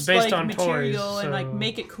Transformers was unused based like on material toys, and like so-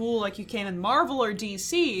 make it cool like you can in Marvel or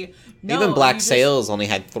DC. No, Even Black you just- Sails only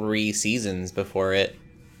had 3 seasons before it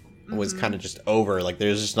was Mm-hmm. kind of just over. Like,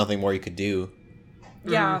 there's just nothing more you could do.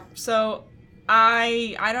 Yeah, so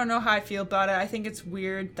I don't know how I feel about it. I think it's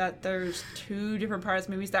weird that there's two different Pirates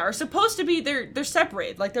movies that are supposed to be they're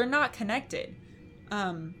separated, like they're not connected.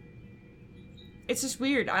 It's just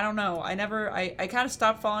weird. I don't know. I kind of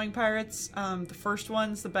stopped following Pirates. The first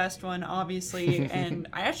one's the best one, obviously, and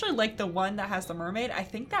I actually like the one that has the mermaid. I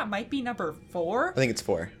think that might be number 4. I think it's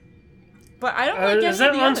 4. But I don't like any is that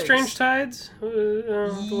of the on others. Strange Tides? With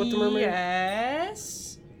the mermaid?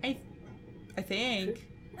 Yes, I think.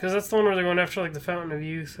 Because that's the one where they're going after like the Fountain of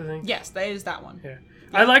Youth, I think. Yes, that is that one. Yeah.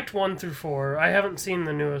 I liked 1 through 4. I haven't seen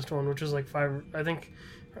the newest one, which is like 5. I think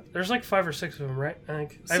there's like 5 or 6 of them, right? I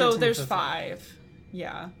think. I haven't So seen the there's fifth one. 5.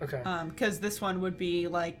 Yeah. Okay. Because this one would be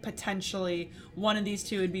like potentially one of these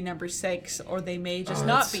two would be number 6, or they may just Oh,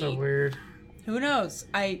 not that's be. so weird. Who knows?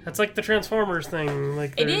 That's like the Transformers thing.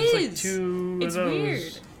 Like It there's like is. 2 It's of those.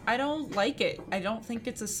 weird. I don't like it. I don't think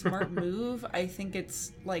it's a smart move. I think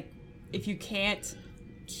it's like if you can't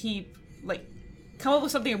keep like come up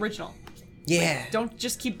with something original. Yeah. Don't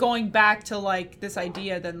just keep going back to like this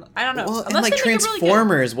idea. Then I don't know. Well, and Unless like they make it really good.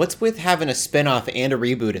 Transformers, what's with having a spin-off and a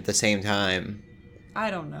reboot at the same time? I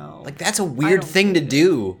don't know. Like, that's a weird don't thing to get it.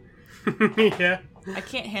 do. Yeah. I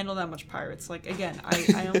can't handle that much Pirates. Like, again,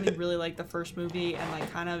 I only really liked the first movie, and I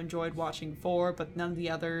kind of enjoyed watching 4, but none of the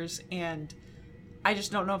others, and I just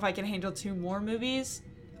don't know if I can handle 2 more movies,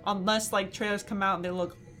 unless, like, trailers come out and they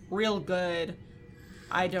look real good.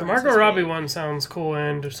 I don't The Margot anticipate- Robbie one sounds cool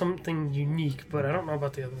and something unique, but I don't know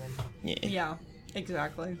about the other one. Yeah. Yeah,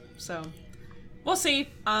 exactly. So, we'll see.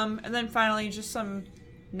 And then finally, just some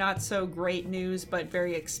not so great news, but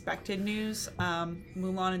very expected news.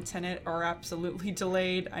 Mulan and Tenet are absolutely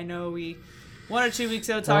delayed. I know we 1 or 2 weeks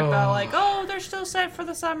ago talked about like, oh, they're still set for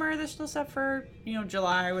the summer. They're still set for,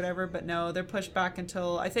 July or whatever. But no, they're pushed back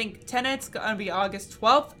until, I think Tenet's going to be August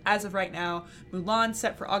 12th as of right now. Mulan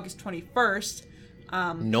set for August 21st.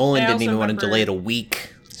 Nolan I didn't also even want to remember- delay it a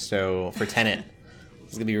week. So, for Tenet,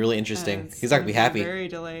 it's going to be really interesting. It's He's not going to be happy. Very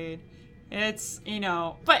delayed. It's,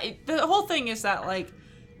 but the whole thing is that, like,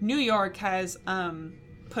 New York has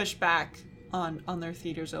pushed back on their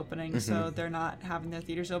theaters opening, so they're not having their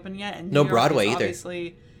theaters open yet. And No New York Broadway is either.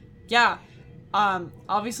 Obviously, yeah.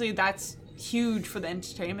 Obviously, that's huge for the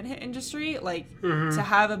entertainment industry. Like, to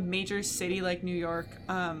have a major city like New York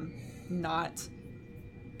not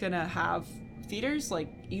gonna have theaters, like,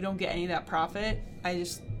 you don't get any of that profit. I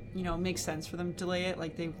just, it makes sense for them to delay it.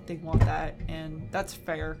 Like, they want that, and that's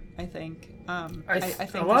fair, I think. I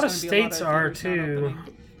think a lot of there's gonna be a lot states of are theaters not too.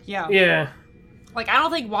 opening. Yeah. Yeah. Like, I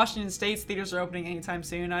don't think Washington State's theaters are opening anytime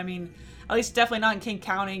soon. I mean, at least definitely not in King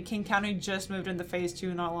County. King County just moved into Phase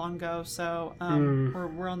 2 not long ago, so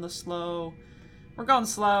we're on the slow. We're going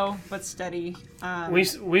slow but steady.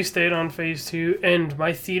 We stayed on Phase 2, and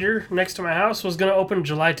my theater next to my house was going to open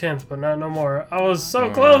July 10th, but not no more. I was so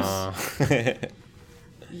close.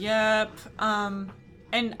 Yep.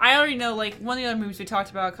 And I already know, like, one of the other movies we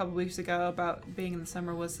talked about a couple weeks ago about being in the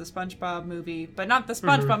summer was the SpongeBob movie, but not the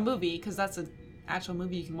SpongeBob movie, because that's an actual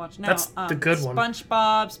movie you can watch now. That's the good one.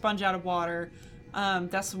 SpongeBob, Sponge Out of Water.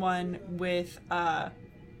 That's the one with,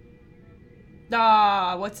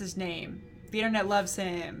 what's his name? The internet loves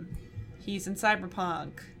him. He's in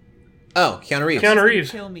Cyberpunk. Oh, Keanu Reeves. Keanu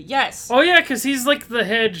Reeves. Kill me. Yes. Oh, yeah, because he's like the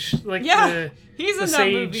hedge. Like Yeah, he's the in that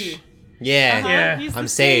sage. movie. Yeah. Uh-huh, Yeah. he's I'm the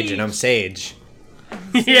Sage, and I'm Sage.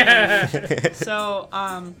 Yeah. So,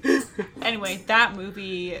 anyway, that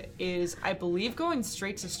movie is, I believe, going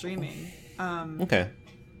straight to streaming. Okay.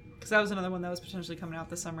 Because that was another one that was potentially coming out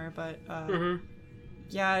this summer. But,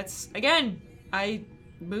 yeah, it's, again,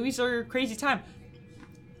 movies are a crazy time.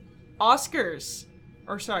 Oscars.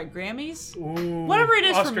 Or, sorry, Grammys? Ooh, Whatever it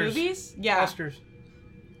is for Oscars. movies. Yeah. Oscars.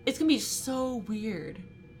 It's going to be so weird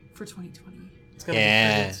for 2020. It's gonna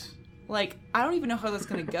Yeah. be great. Like, I don't even know how that's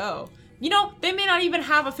going to go. They may not even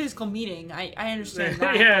have a physical meeting. I understand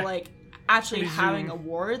that. Yeah. But, like, actually Pretty having soon.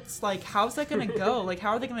 awards, like, how's that going to go? Like, how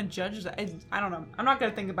are they going to judge that? I don't know. I'm not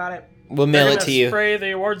going to think about it. We'll They're mail it gonna to you. spray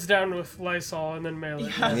the awards down with Lysol and then mail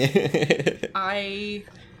it. Yeah.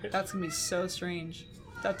 That's going to be so strange.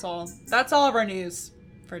 That's all. That's all of our news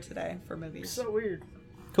for today for movies. So weird.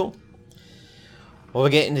 Cool. Well,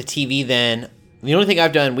 we'll get into TV then. The only thing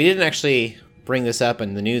I've done, we didn't actually bring this up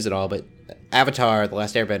in the news at all, but Avatar: The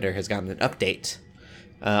Last Airbender has gotten an update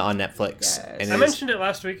on Netflix. Yes. And I it is- mentioned it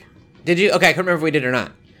last week. Did you? Okay, I couldn't remember if we did or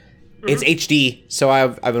not. It's HD, so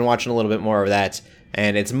I've been watching a little bit more of that,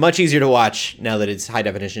 and it's much easier to watch now that it's high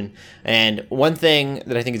definition. And one thing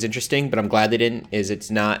that I think is interesting, but I'm glad they didn't, is it's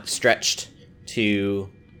not stretched to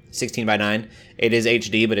 16 by 9. It is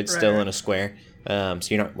HD, but it's still Right. in a square, so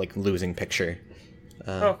you're not like losing picture,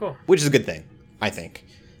 Oh, cool. which is a good thing, I think.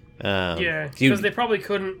 Yeah, you- because they probably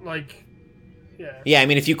couldn't like Yeah. Yeah, I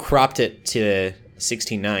mean, if you cropped it to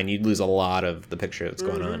 16:9, you'd lose a lot of the picture that's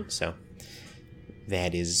going on. So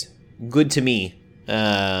that is good to me.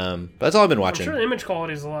 But that's all I've been I'm watching. sure the image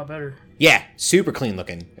quality is a lot better. Yeah, super clean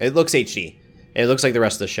looking. It looks HD. It looks like the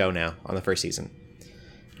rest of the show now on the first season.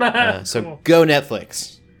 So Cool. go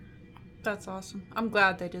Netflix. That's awesome. I'm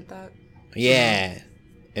glad they did that. Yeah,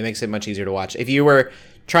 it makes it much easier to watch. If you were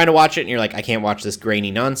trying to watch it and you're like, I can't watch this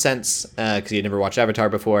grainy nonsense because you never watched Avatar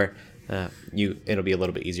before, it'll be a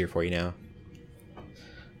little bit easier for you now.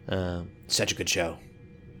 Such a good show.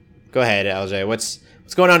 Go ahead, LJ. What's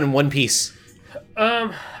going on in One Piece?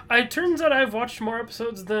 It turns out I've watched more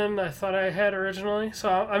episodes than I thought I had originally. So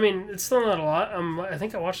I mean, it's still not a lot. I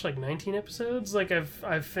think I watched like 19 episodes. Like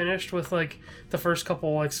I've finished with like the first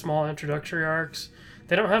couple like small introductory arcs.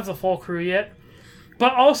 They don't have the full crew yet.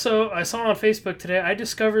 But also, I saw on Facebook today, I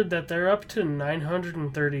discovered that they're up to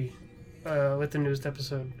 930 with the newest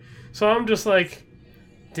episode. So I'm just like,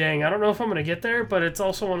 dang, I don't know if I'm going to get there, but it's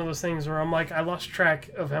also one of those things where I'm like, I lost track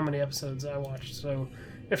of how many episodes I watched. So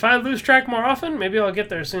if I lose track more often, maybe I'll get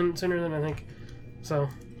there sooner than I think. So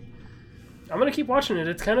I'm going to keep watching it.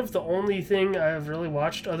 It's kind of the only thing I've really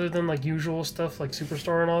watched other than like usual stuff like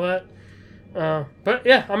Superstore and all that. But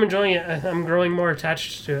yeah, I'm enjoying it. I'm growing more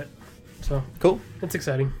attached to it. So Cool. it's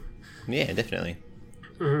exciting. Yeah, definitely.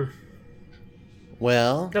 Mm-hmm.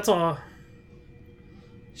 Well, That's all.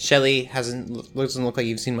 Shelly doesn't look like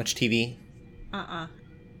you've seen much TV.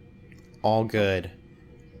 All good.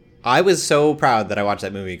 I was so proud that I watched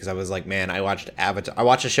that movie because I was like, man, I watched Avatar. I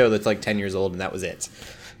watched a show that's like 10 years old and that was it.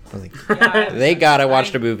 I was like, thank God I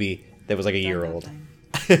watched a movie that was like a year old.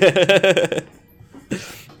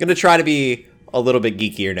 Gonna try to be a little bit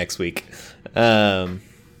geekier next week.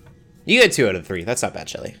 You had 2 out of 3. That's not bad,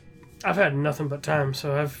 Shelly. I've had nothing but time,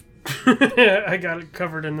 so I've I got it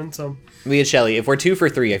covered and then some. Me and Shelly, if we're 2 for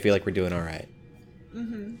 3, I feel like we're doing all right.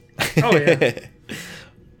 Oh yeah.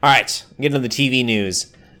 All right, getting to the TV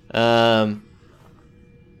news. I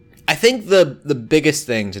think the biggest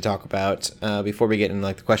thing to talk about before we get into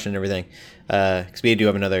like the question and everything, because we do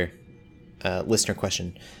have another listener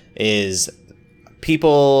question, is a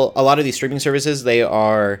lot of these streaming services, they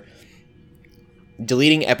are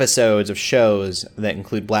deleting episodes of shows that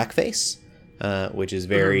include blackface, which is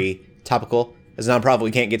very topical. As a nonprofit,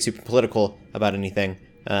 we can't get super political about anything,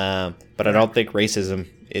 but I don't think racism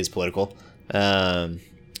is political.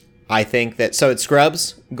 I think that, so it's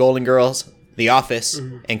Scrubs, Golden Girls, The Office,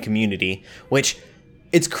 and Community, which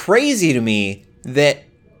it's crazy to me that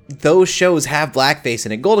those shows have blackface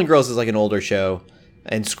in it. Golden Girls is like an older show,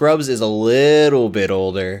 and Scrubs is a little bit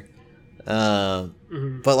older. But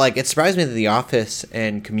like, it surprised me that The Office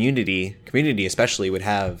and Community especially, would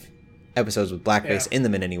have episodes with blackface in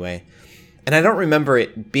them in any way. And I don't remember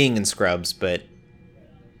it being in Scrubs, but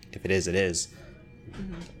if it is, it is.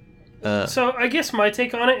 So I guess my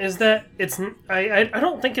take on it is that I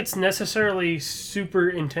don't think it's necessarily super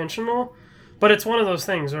intentional, but it's one of those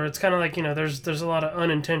things where it's kind of like, you know, there's a lot of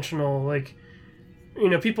unintentional, like, you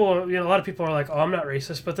know, a lot of people are like, oh, I'm not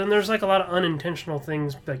racist, but then there's like a lot of unintentional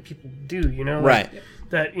things like people do, you know, like, Right.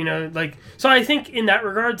 that, you know, like, so I think in that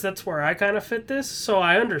regards, that's where I kind of fit this, so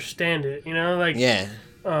I understand it, you know, like, Yeah.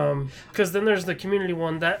 because then there's the Community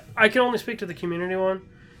one that I can only speak to the Community one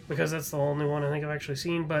because that's the only one I think I've actually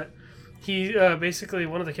seen, but he basically,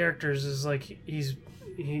 one of the characters is like, he's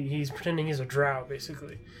pretending he's a drow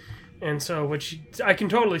basically, and so, which I can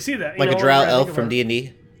totally see that, Like you a know, drow whenever I think elf from about it.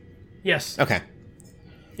 D&D? Yes. Okay.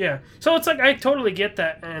 Yeah. So it's like, I totally get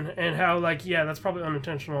that, and how, like, yeah, that's probably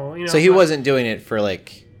unintentional, you know. So he but- wasn't doing it for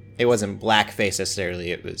like, it wasn't blackface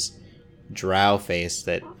necessarily, it was drow face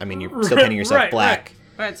that, I mean, you're still painting yourself Right, black.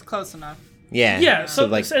 But it's close enough. Yeah. Yeah, so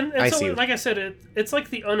like, and I so see. like I said, it's like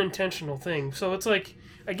the unintentional thing. So it's like,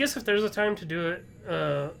 I guess if there's a time to do it,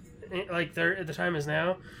 like the time is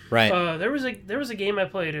now. Right. There was a game I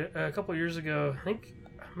played a couple years ago. I think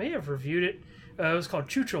I may have reviewed it. It was called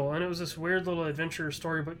Chuchel, and it was this weird little adventure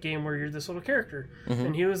storybook game where you're this little character,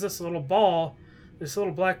 and he was this little ball, this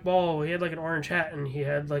little black ball. He had like an orange hat, and he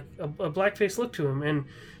had like a blackface look to him. And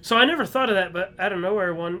so I never thought of that, but out of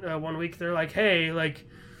nowhere, one week they're like, hey, like,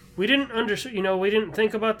 we didn't we didn't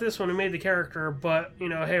think about this when we made the character, but, you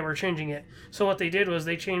know, hey, we're changing it. So what they did was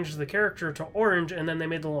they changed the character to orange, and then they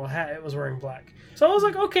made the little hat. It was wearing black. So I was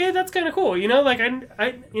like, okay, that's kind of cool. You know, like,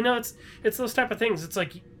 I you know, it's those type of things. It's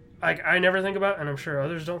like I never think about, and I'm sure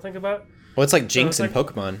others don't think about. Well, it's like Jinx it's in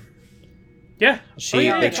like- Pokemon. Yeah.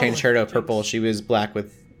 They changed her to purple. She was black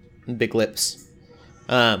with big lips.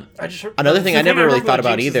 Another thing I never really thought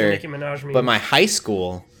about either, but my high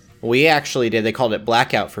school, we actually did, they called it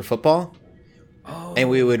blackout for football. And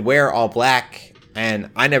we would wear all black,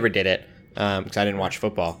 and I never did it, because I didn't watch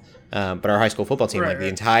football. But our high school football team, Right, the right.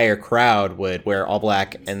 entire crowd would wear all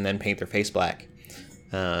black and then paint their face black.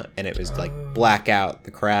 And it was like black out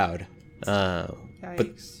the crowd. But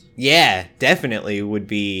Yikes. yeah, definitely would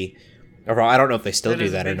be. Or I don't know if they still That do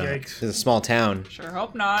is a that or big not. yikes. It's a small town. Sure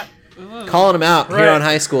hope not. Ooh. Calling them out here Right. on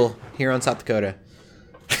high school, here on South Dakota.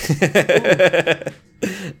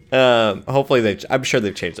 Hopefully I'm sure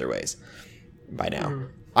they've changed their ways by now.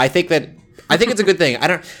 I think it's a good thing.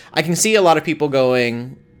 I can see a lot of people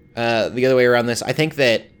going the other way around this. I think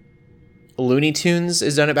that Looney Tunes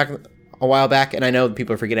has done it back a while back, and I know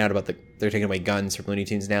people are freaking out about they're taking away guns from Looney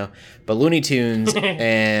Tunes now. But Looney Tunes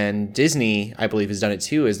and Disney, I believe, has done it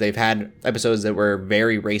too. Is they've had episodes that were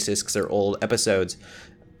very racist because they're old episodes,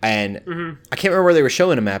 and I can't remember where they were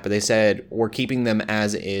showing them at, but they said we're keeping them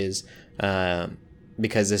as is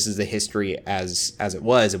because this is the history as it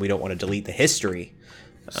was, and we don't want to delete the history.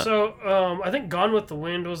 So, I think Gone with the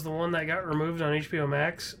Wind was the one that got removed on HBO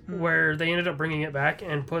Max, where they ended up bringing it back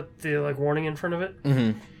and put the warning in front of it.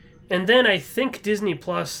 Mm-hmm. And then I think Disney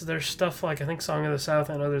Plus, there's stuff like I think Song of the South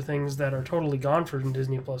and other things that are totally gone from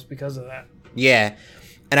Disney Plus because of that. Yeah,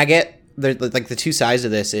 and I get the two sides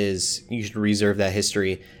of this is you should reserve that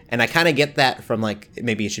history, and I kind of get that from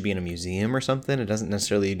maybe it should be in a museum or something. It doesn't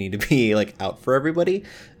necessarily need to be out for everybody.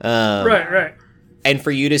 Right. And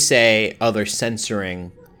for you to say, oh, they're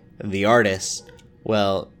censoring the artists,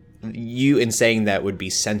 well, you in saying that would be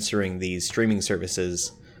censoring these streaming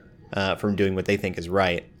services from doing what they think is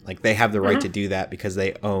right. They have the right to do that because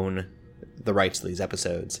they own the rights to these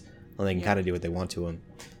episodes, and they can kind of do what they want to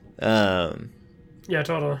them. Yeah,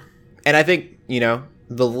 totally. And I think,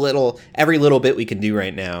 every little bit we can do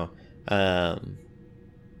right now, and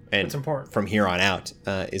It's important. from here on out,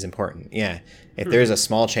 is important. Yeah. If there's a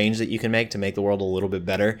small change that you can make to make the world a little bit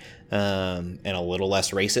better, and a little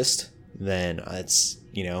less racist, then it's,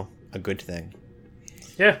 a good thing.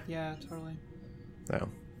 Yeah. Yeah, totally. So,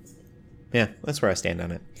 yeah, that's where I stand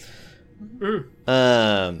on it.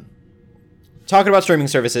 Mm. Talking about streaming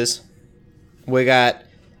services, we got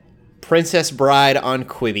Princess Bride on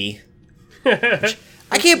Quibi.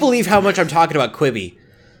 I can't believe how much I'm talking about Quibi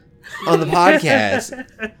on the podcast.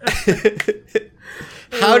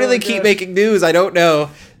 How do they keep making news? I don't know.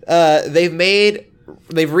 They've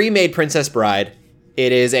remade Princess Bride.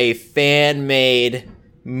 It is a fan-made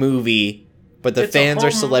movie, but the It's a fans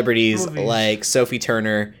are home celebrities movie. like Sophie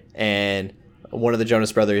Turner and one of the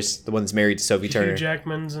Jonas Brothers, the one that's married to Sophie Turner. Hugh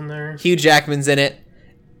Jackman's in there. Hugh Jackman's in it,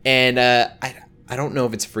 and I don't know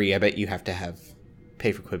if it's free. I bet you have to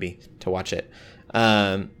pay for Quibi to watch it.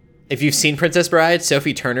 If you've seen Princess Bride,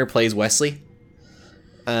 Sophie Turner plays Wesley.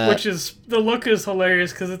 Which is, the look is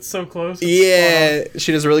hilarious because it's so close. It's Yeah,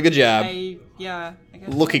 she does a really good job I guess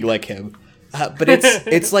looking like him. But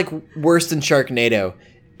it's like worse than Sharknado.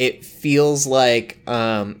 It feels like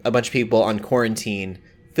a bunch of people on quarantine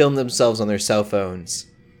filmed themselves on their cell phones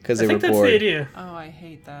because they I were think that's bored. the idea. Oh, I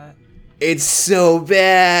hate that. It's so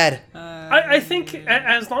bad. I think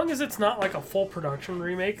as long as it's not like a full production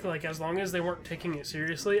remake, as long as they weren't taking it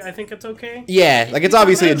seriously, I think it's okay. Yeah, it's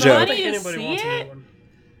obviously a Money joke. I don't think to anybody see wants it? another one.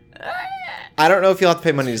 I don't know if you'll have to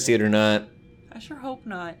pay money to see it or not. I sure hope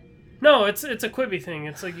not. No, it's a Quibi thing.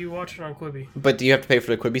 It's like you watch it on Quibi. But do you have to pay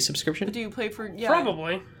for the Quibi subscription? Do you play for... Yeah.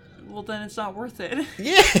 Probably. Well, then it's not worth it.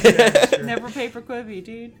 Yeah. Never pay for Quibi,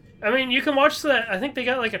 dude. I mean, you can watch that. I think they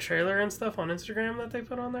got a trailer and stuff on Instagram that they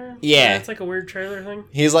put on there. Yeah. It's like a weird trailer thing.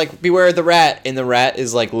 He's like, beware the rat, and the rat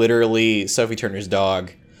is literally Sophie Turner's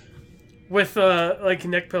dog. With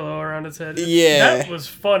neck pillow around its head. Yeah. That was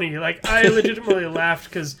funny. I legitimately laughed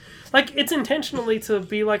because it's intentionally to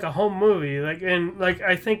be like a home movie.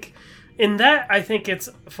 I think in that I think it's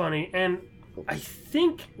funny. And I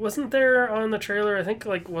think wasn't there on the trailer, I think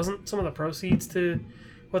wasn't some of the proceeds to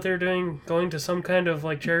what they were doing going to some kind of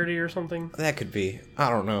charity or something? That could be. I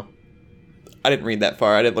don't know. I didn't read that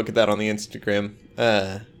far. I didn't look at that on the Instagram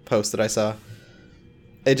post that I saw.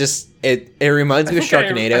 It reminds me of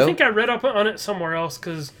Sharknado. I think I read up on it somewhere else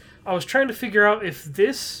because I was trying to figure out if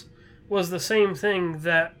this was the same thing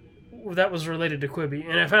that was related to Quibi,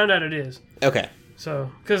 and I found out it is. Okay.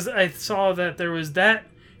 So, because I saw that there was that,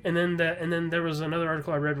 and then there was another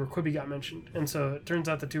article I read where Quibi got mentioned, and so it turns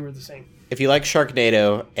out the two were the same. If you like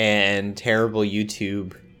Sharknado and terrible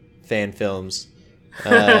YouTube fan films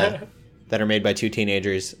that are made by two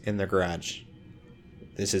teenagers in their garage,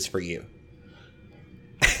 this is for you.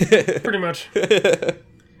 Pretty much.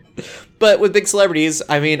 But with big celebrities,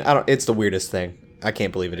 I mean, it's the weirdest thing. I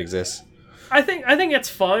can't believe it exists. I think it's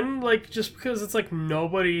fun, just because it's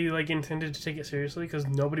nobody intended to take it seriously because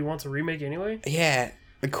nobody wants a remake anyway. Yeah,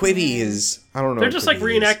 the Quibi is. I don't know. They're what just Quibi is.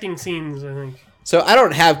 reenacting scenes, I think. So I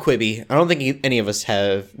don't have Quibi. I don't think any of us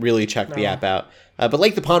have really checked the No. app out. But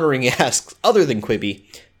like the Pondering asks, other than Quibi,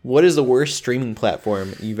 what is the worst streaming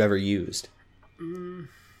platform you've ever used?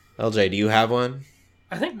 LJ, do you have one?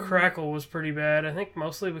 I think Crackle was pretty bad. I think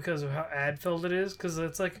mostly because of how ad-filled it is. Because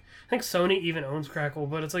it's like, I think Sony even owns Crackle,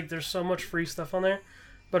 but it's like there's so much free stuff on there.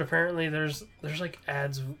 But apparently there's like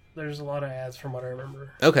ads. There's a lot of ads from what I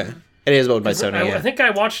remember. Okay. It is owned by Sony, I yeah. think I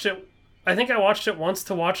watched it. I think I watched it once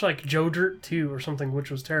to watch like Joe Dirt 2 or something, which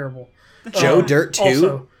was terrible. Joe Dirt 2?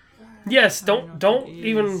 Also, yes, don't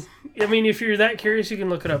even. I mean, if you're that curious, you can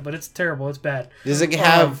look it up. But it's terrible. It's bad. Does it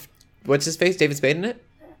have, what's his face, David Spade in it?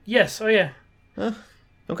 Yes. Oh yeah.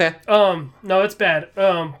 Okay. No, it's bad.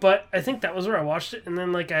 But I think that was where I watched it, and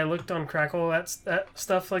then like I looked on Crackle, that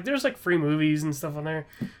stuff. Like there's like free movies and stuff on there,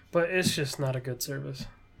 but it's just not a good service.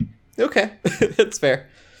 Okay. That's fair.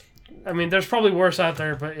 I mean, there's probably worse out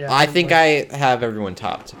there, but yeah. I think I have everyone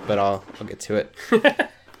topped, but I'll get to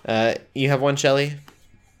it. You have one, Shelly?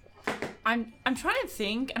 I'm trying to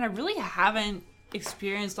think, and I really haven't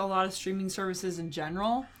experienced a lot of streaming services in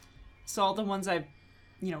general. So all the ones I've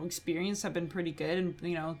experienced have been pretty good, and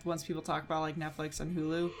the ones people talk about like Netflix and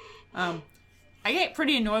Hulu. I get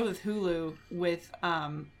pretty annoyed with Hulu with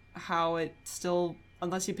how it still,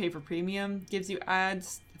 unless you pay for premium, gives you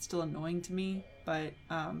ads. It's still annoying to me, but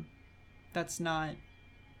it's not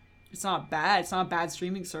bad. It's not a bad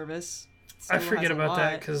streaming service. I forget about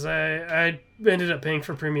that because I ended up paying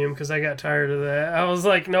for premium because I got tired of that. I was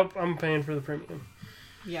like, nope, I'm paying for the premium.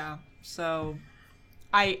 Yeah, so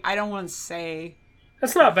I don't want to say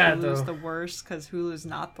That's not bad Hulu's though. the worst, because Hulu's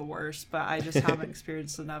not the worst, but I just haven't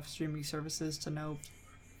experienced enough streaming services to know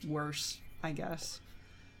worse, I guess.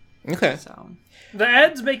 Okay. So The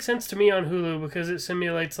ads make sense to me on Hulu because it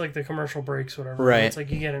simulates like the commercial breaks, or whatever. Right. It's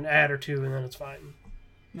like you get an ad or two and then it's fine.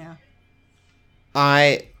 yeah.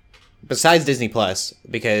 Besides Disney Plus,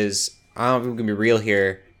 because I'm going to be real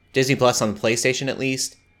here, Disney Plus on the PlayStation at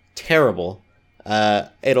least, terrible.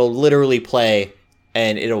 It'll literally play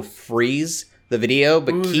and it'll freeze the video,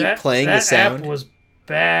 but keep playing the sound. That app was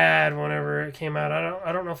bad whenever it came out.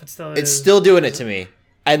 I don't know if it still is. It's still doing it to me.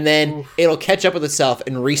 And then it'll catch up with itself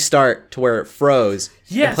and restart to where it froze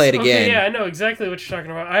and play it again. Okay, yeah, I know exactly what you're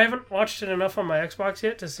talking about. I haven't watched it enough on my Xbox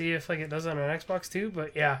yet to see if like it does it on an Xbox too,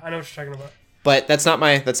 but yeah, I know what you're talking about. But that's not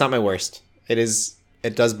my worst.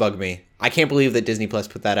 It does bug me. I can't believe that Disney Plus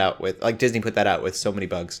put that out with so many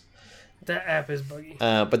bugs. That app is buggy.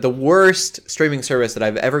 But the worst streaming service that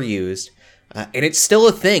I've ever used, and it's still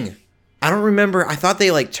a thing. I don't remember. I thought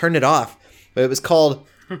they like turned it off, but it was called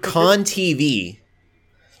Con TV.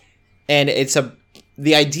 And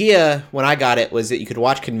the idea when I got it was that you could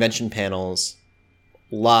watch convention panels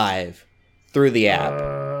live through the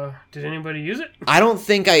app. Did anybody use it? I don't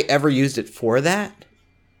think I ever used it for that,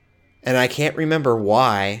 and I can't remember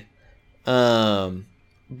why.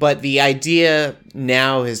 But the idea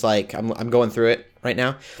now is like I'm going through it right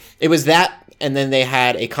now. It was that, and then they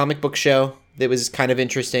had a comic book show that was kind of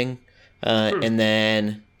interesting, and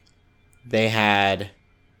then they had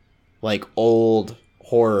like old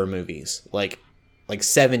horror movies, like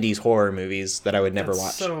 70s horror movies that I would never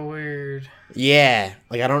watch. So weird. Yeah,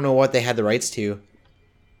 like I don't know what they had the rights to.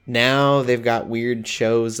 Now they've got weird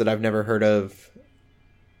shows that I've never heard of.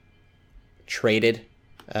 Traded.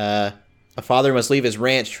 A father must leave his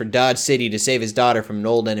ranch for Dodge City to save his daughter from an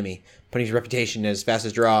old enemy, putting his reputation as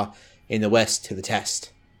fastest draw in the West to the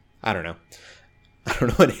test. I don't know. I don't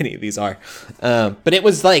know what any of these are. But it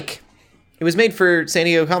was made for San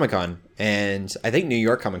Diego Comic-Con and I think New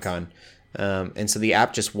York Comic-Con. And so the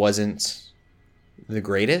app just wasn't the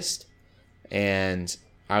greatest. And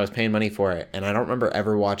I was paying money for it, and I don't remember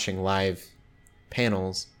ever watching live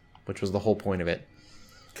panels, which was the whole point of it.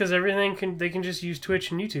 Because they can just use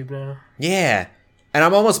Twitch and YouTube now. Yeah, and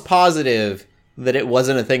I'm almost positive that it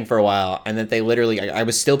wasn't a thing for a while, and that they literally, I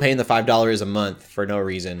was still paying the $5 a month for no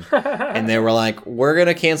reason, and they were like, we're going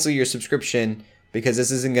to cancel your subscription because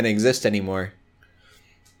this isn't going to exist anymore.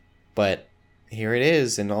 But here it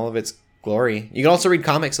is in all of its glory. You can also read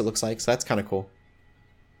comics, it looks like, so that's kind of cool.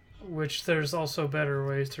 Which there's also better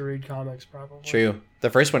ways to read comics, probably. True.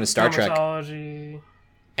 The first one is Star Trek. Comicsology.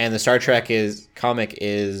 And the Star Trek comic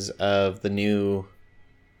is of the new,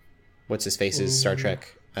 what's his face's Star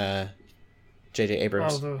Trek, J.J.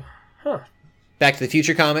 Abrams. Back to the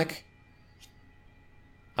Future comic.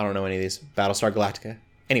 I don't know any of these. Battlestar Galactica.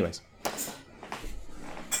 Anyways.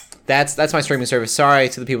 That's my streaming service. Sorry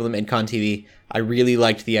to the people that made Con TV. I really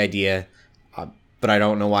liked the idea, but I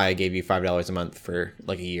don't know why I gave you $5 a month for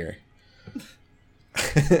like a year.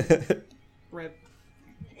 Rip.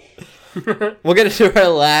 We'll get into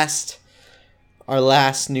our our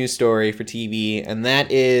last news story for TV, and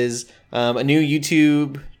that is a new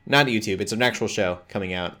YouTube, not YouTube, it's an actual show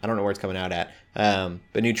coming out. I don't know where it's coming out at. But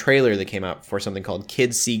a new trailer that came out for something called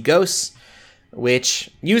Kids See Ghosts,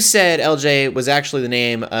 which you said, LJ, was actually the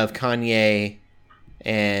name of Kanye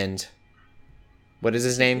and what is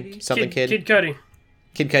his name? Something Kid? Kid Cudi.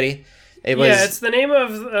 Kid Cudi. It was, yeah, it's the name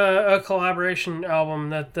of a collaboration album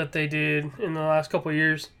that they did in the last couple of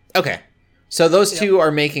years. Okay. So those two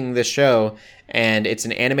are making the show, and it's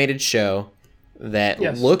an animated show that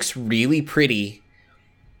looks really pretty,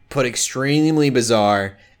 but extremely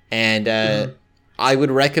bizarre. And I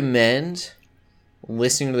would recommend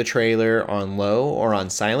listening to the trailer on low or on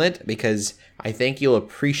silent, because I think you'll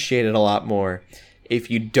appreciate it a lot more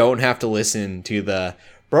if you don't have to listen to the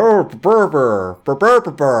burr, burr, burr, burr, burr,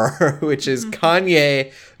 burr, burr, which is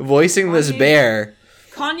Kanye voicing this bear.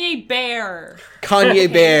 Kanye Bear.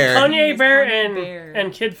 Kanye Bear. Kanye Bear Kanye Bear.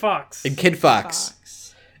 and Kid Fox. And Kid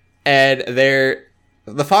Fox. And they're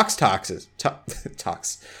the Fox talks.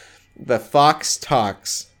 The Fox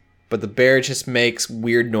talks, but the bear just makes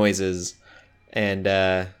weird noises, and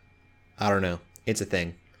I don't know. It's a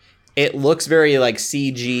thing. It looks very like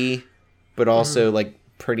CG, but also like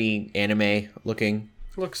pretty anime looking.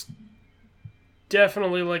 Looks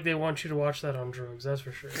definitely like they want you to watch that on drugs. That's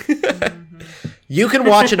for sure. You can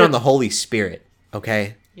watch it on the Holy Spirit.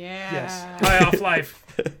 Okay. Yeah. Yes. High Off Life,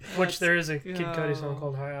 which there is a Kid Cudi song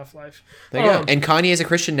called High Off Life. There you go. And Kanye is a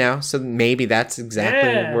Christian now, so maybe that's exactly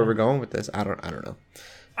where we're going with this. I don't know.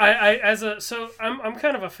 I'm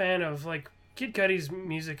kind of a fan of, like, Kid Cudi's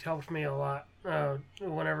music helped me a lot.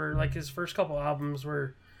 Whenever, like, his first couple albums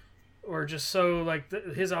were just so, like,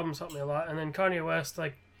 his albums helped me a lot, and then Kanye West,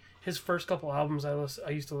 like, his first couple albums I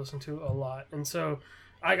used to listen to a lot, and so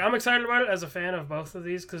I'm excited about it as a fan of both of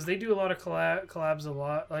these, because they do a lot of collabs a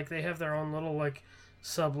lot. Like, they have their own little, like,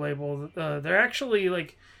 sub-label. They're actually,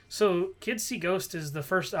 like, so Kids See Ghost is the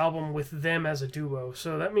first album with them as a duo,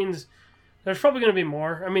 so that means there's probably going to be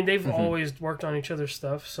more. I mean, they've always worked on each other's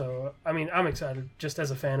stuff, so, I mean, I'm excited just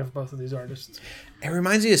as a fan of both of these artists. It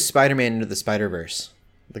reminds me of Spider-Man Into the Spider-Verse.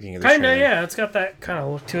 Looking at the Kinda, trailer. yeah. It's got that kind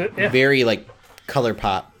of look to it. Yeah. Very, like, color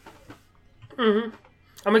pop.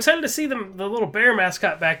 I'm excited to see the little bear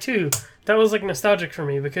mascot back, too. That was, like, nostalgic for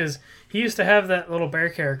me, because he used to have that little bear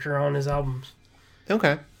character on his albums.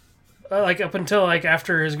 Okay. Like, up until, like,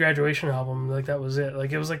 after his graduation album, like, that was it.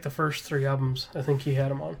 Like, it was, like, the first 3 albums I think he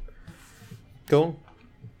had him on. Cool.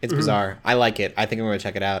 It's bizarre. I like it. I think I'm going to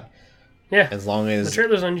check it out. Yeah. As long as the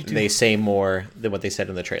trailer's on YouTube. they say more than what they said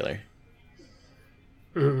in the trailer.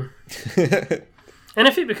 And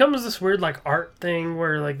if it becomes this weird, like, art thing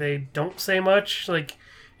where, like, they don't say much, like,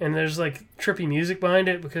 and there's, like, trippy music behind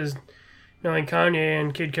it, because knowing Kanye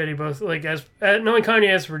and Kid Cudi both, like, knowing Kanye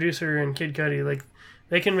as producer and Kid Cudi, like,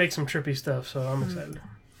 they can make some trippy stuff, so I'm excited.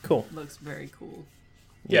 Cool. Looks very cool.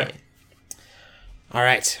 Yeah. All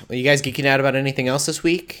right. Well, you guys geeking out about anything else this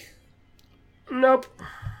week? Nope.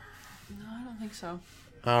 No, I don't think so.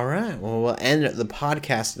 All right. Well, we'll end the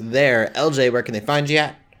podcast there. LJ, where can they find you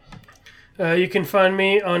at? You can find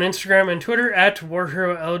me on Instagram and Twitter at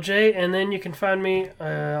WarHeroLJ, and then you can find me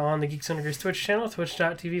on the Geeks Under Grace Twitch channel,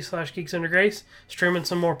 twitch.tv/GeeksUnderGrace, streaming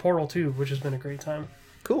some more Portal 2, which has been a great time.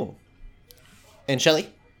 Cool. And Shelly?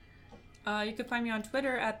 You can find me on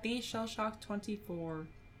Twitter at TheShellshock24.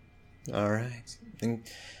 All right. And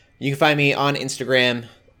you can find me on Instagram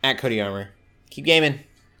at Cody Armor. Keep gaming,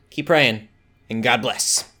 keep praying, and God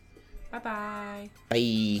bless. Bye-bye.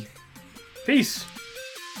 Bye. Peace.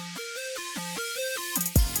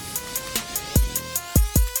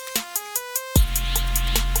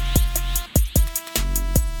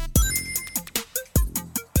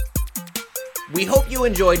 We hope you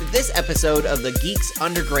enjoyed this episode of the Geeks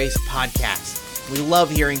Under Grace podcast. We love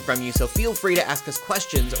hearing from you, so feel free to ask us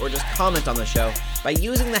questions or just comment on the show by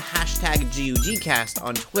using the hashtag GUGcast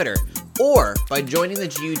on Twitter, or by joining the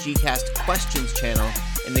GUGcast questions channel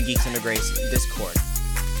in the Geeks Under Grace Discord.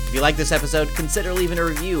 If you like this episode, consider leaving a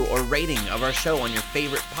review or rating of our show on your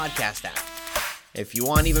favorite podcast app. If you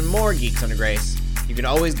want even more Geeks Under Grace, you can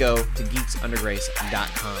always go to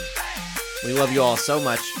geeksundergrace.com. We love you all so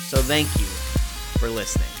much, so thank you for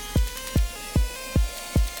listening.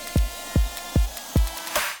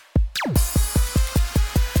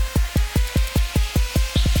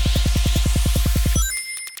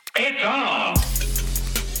 It's on!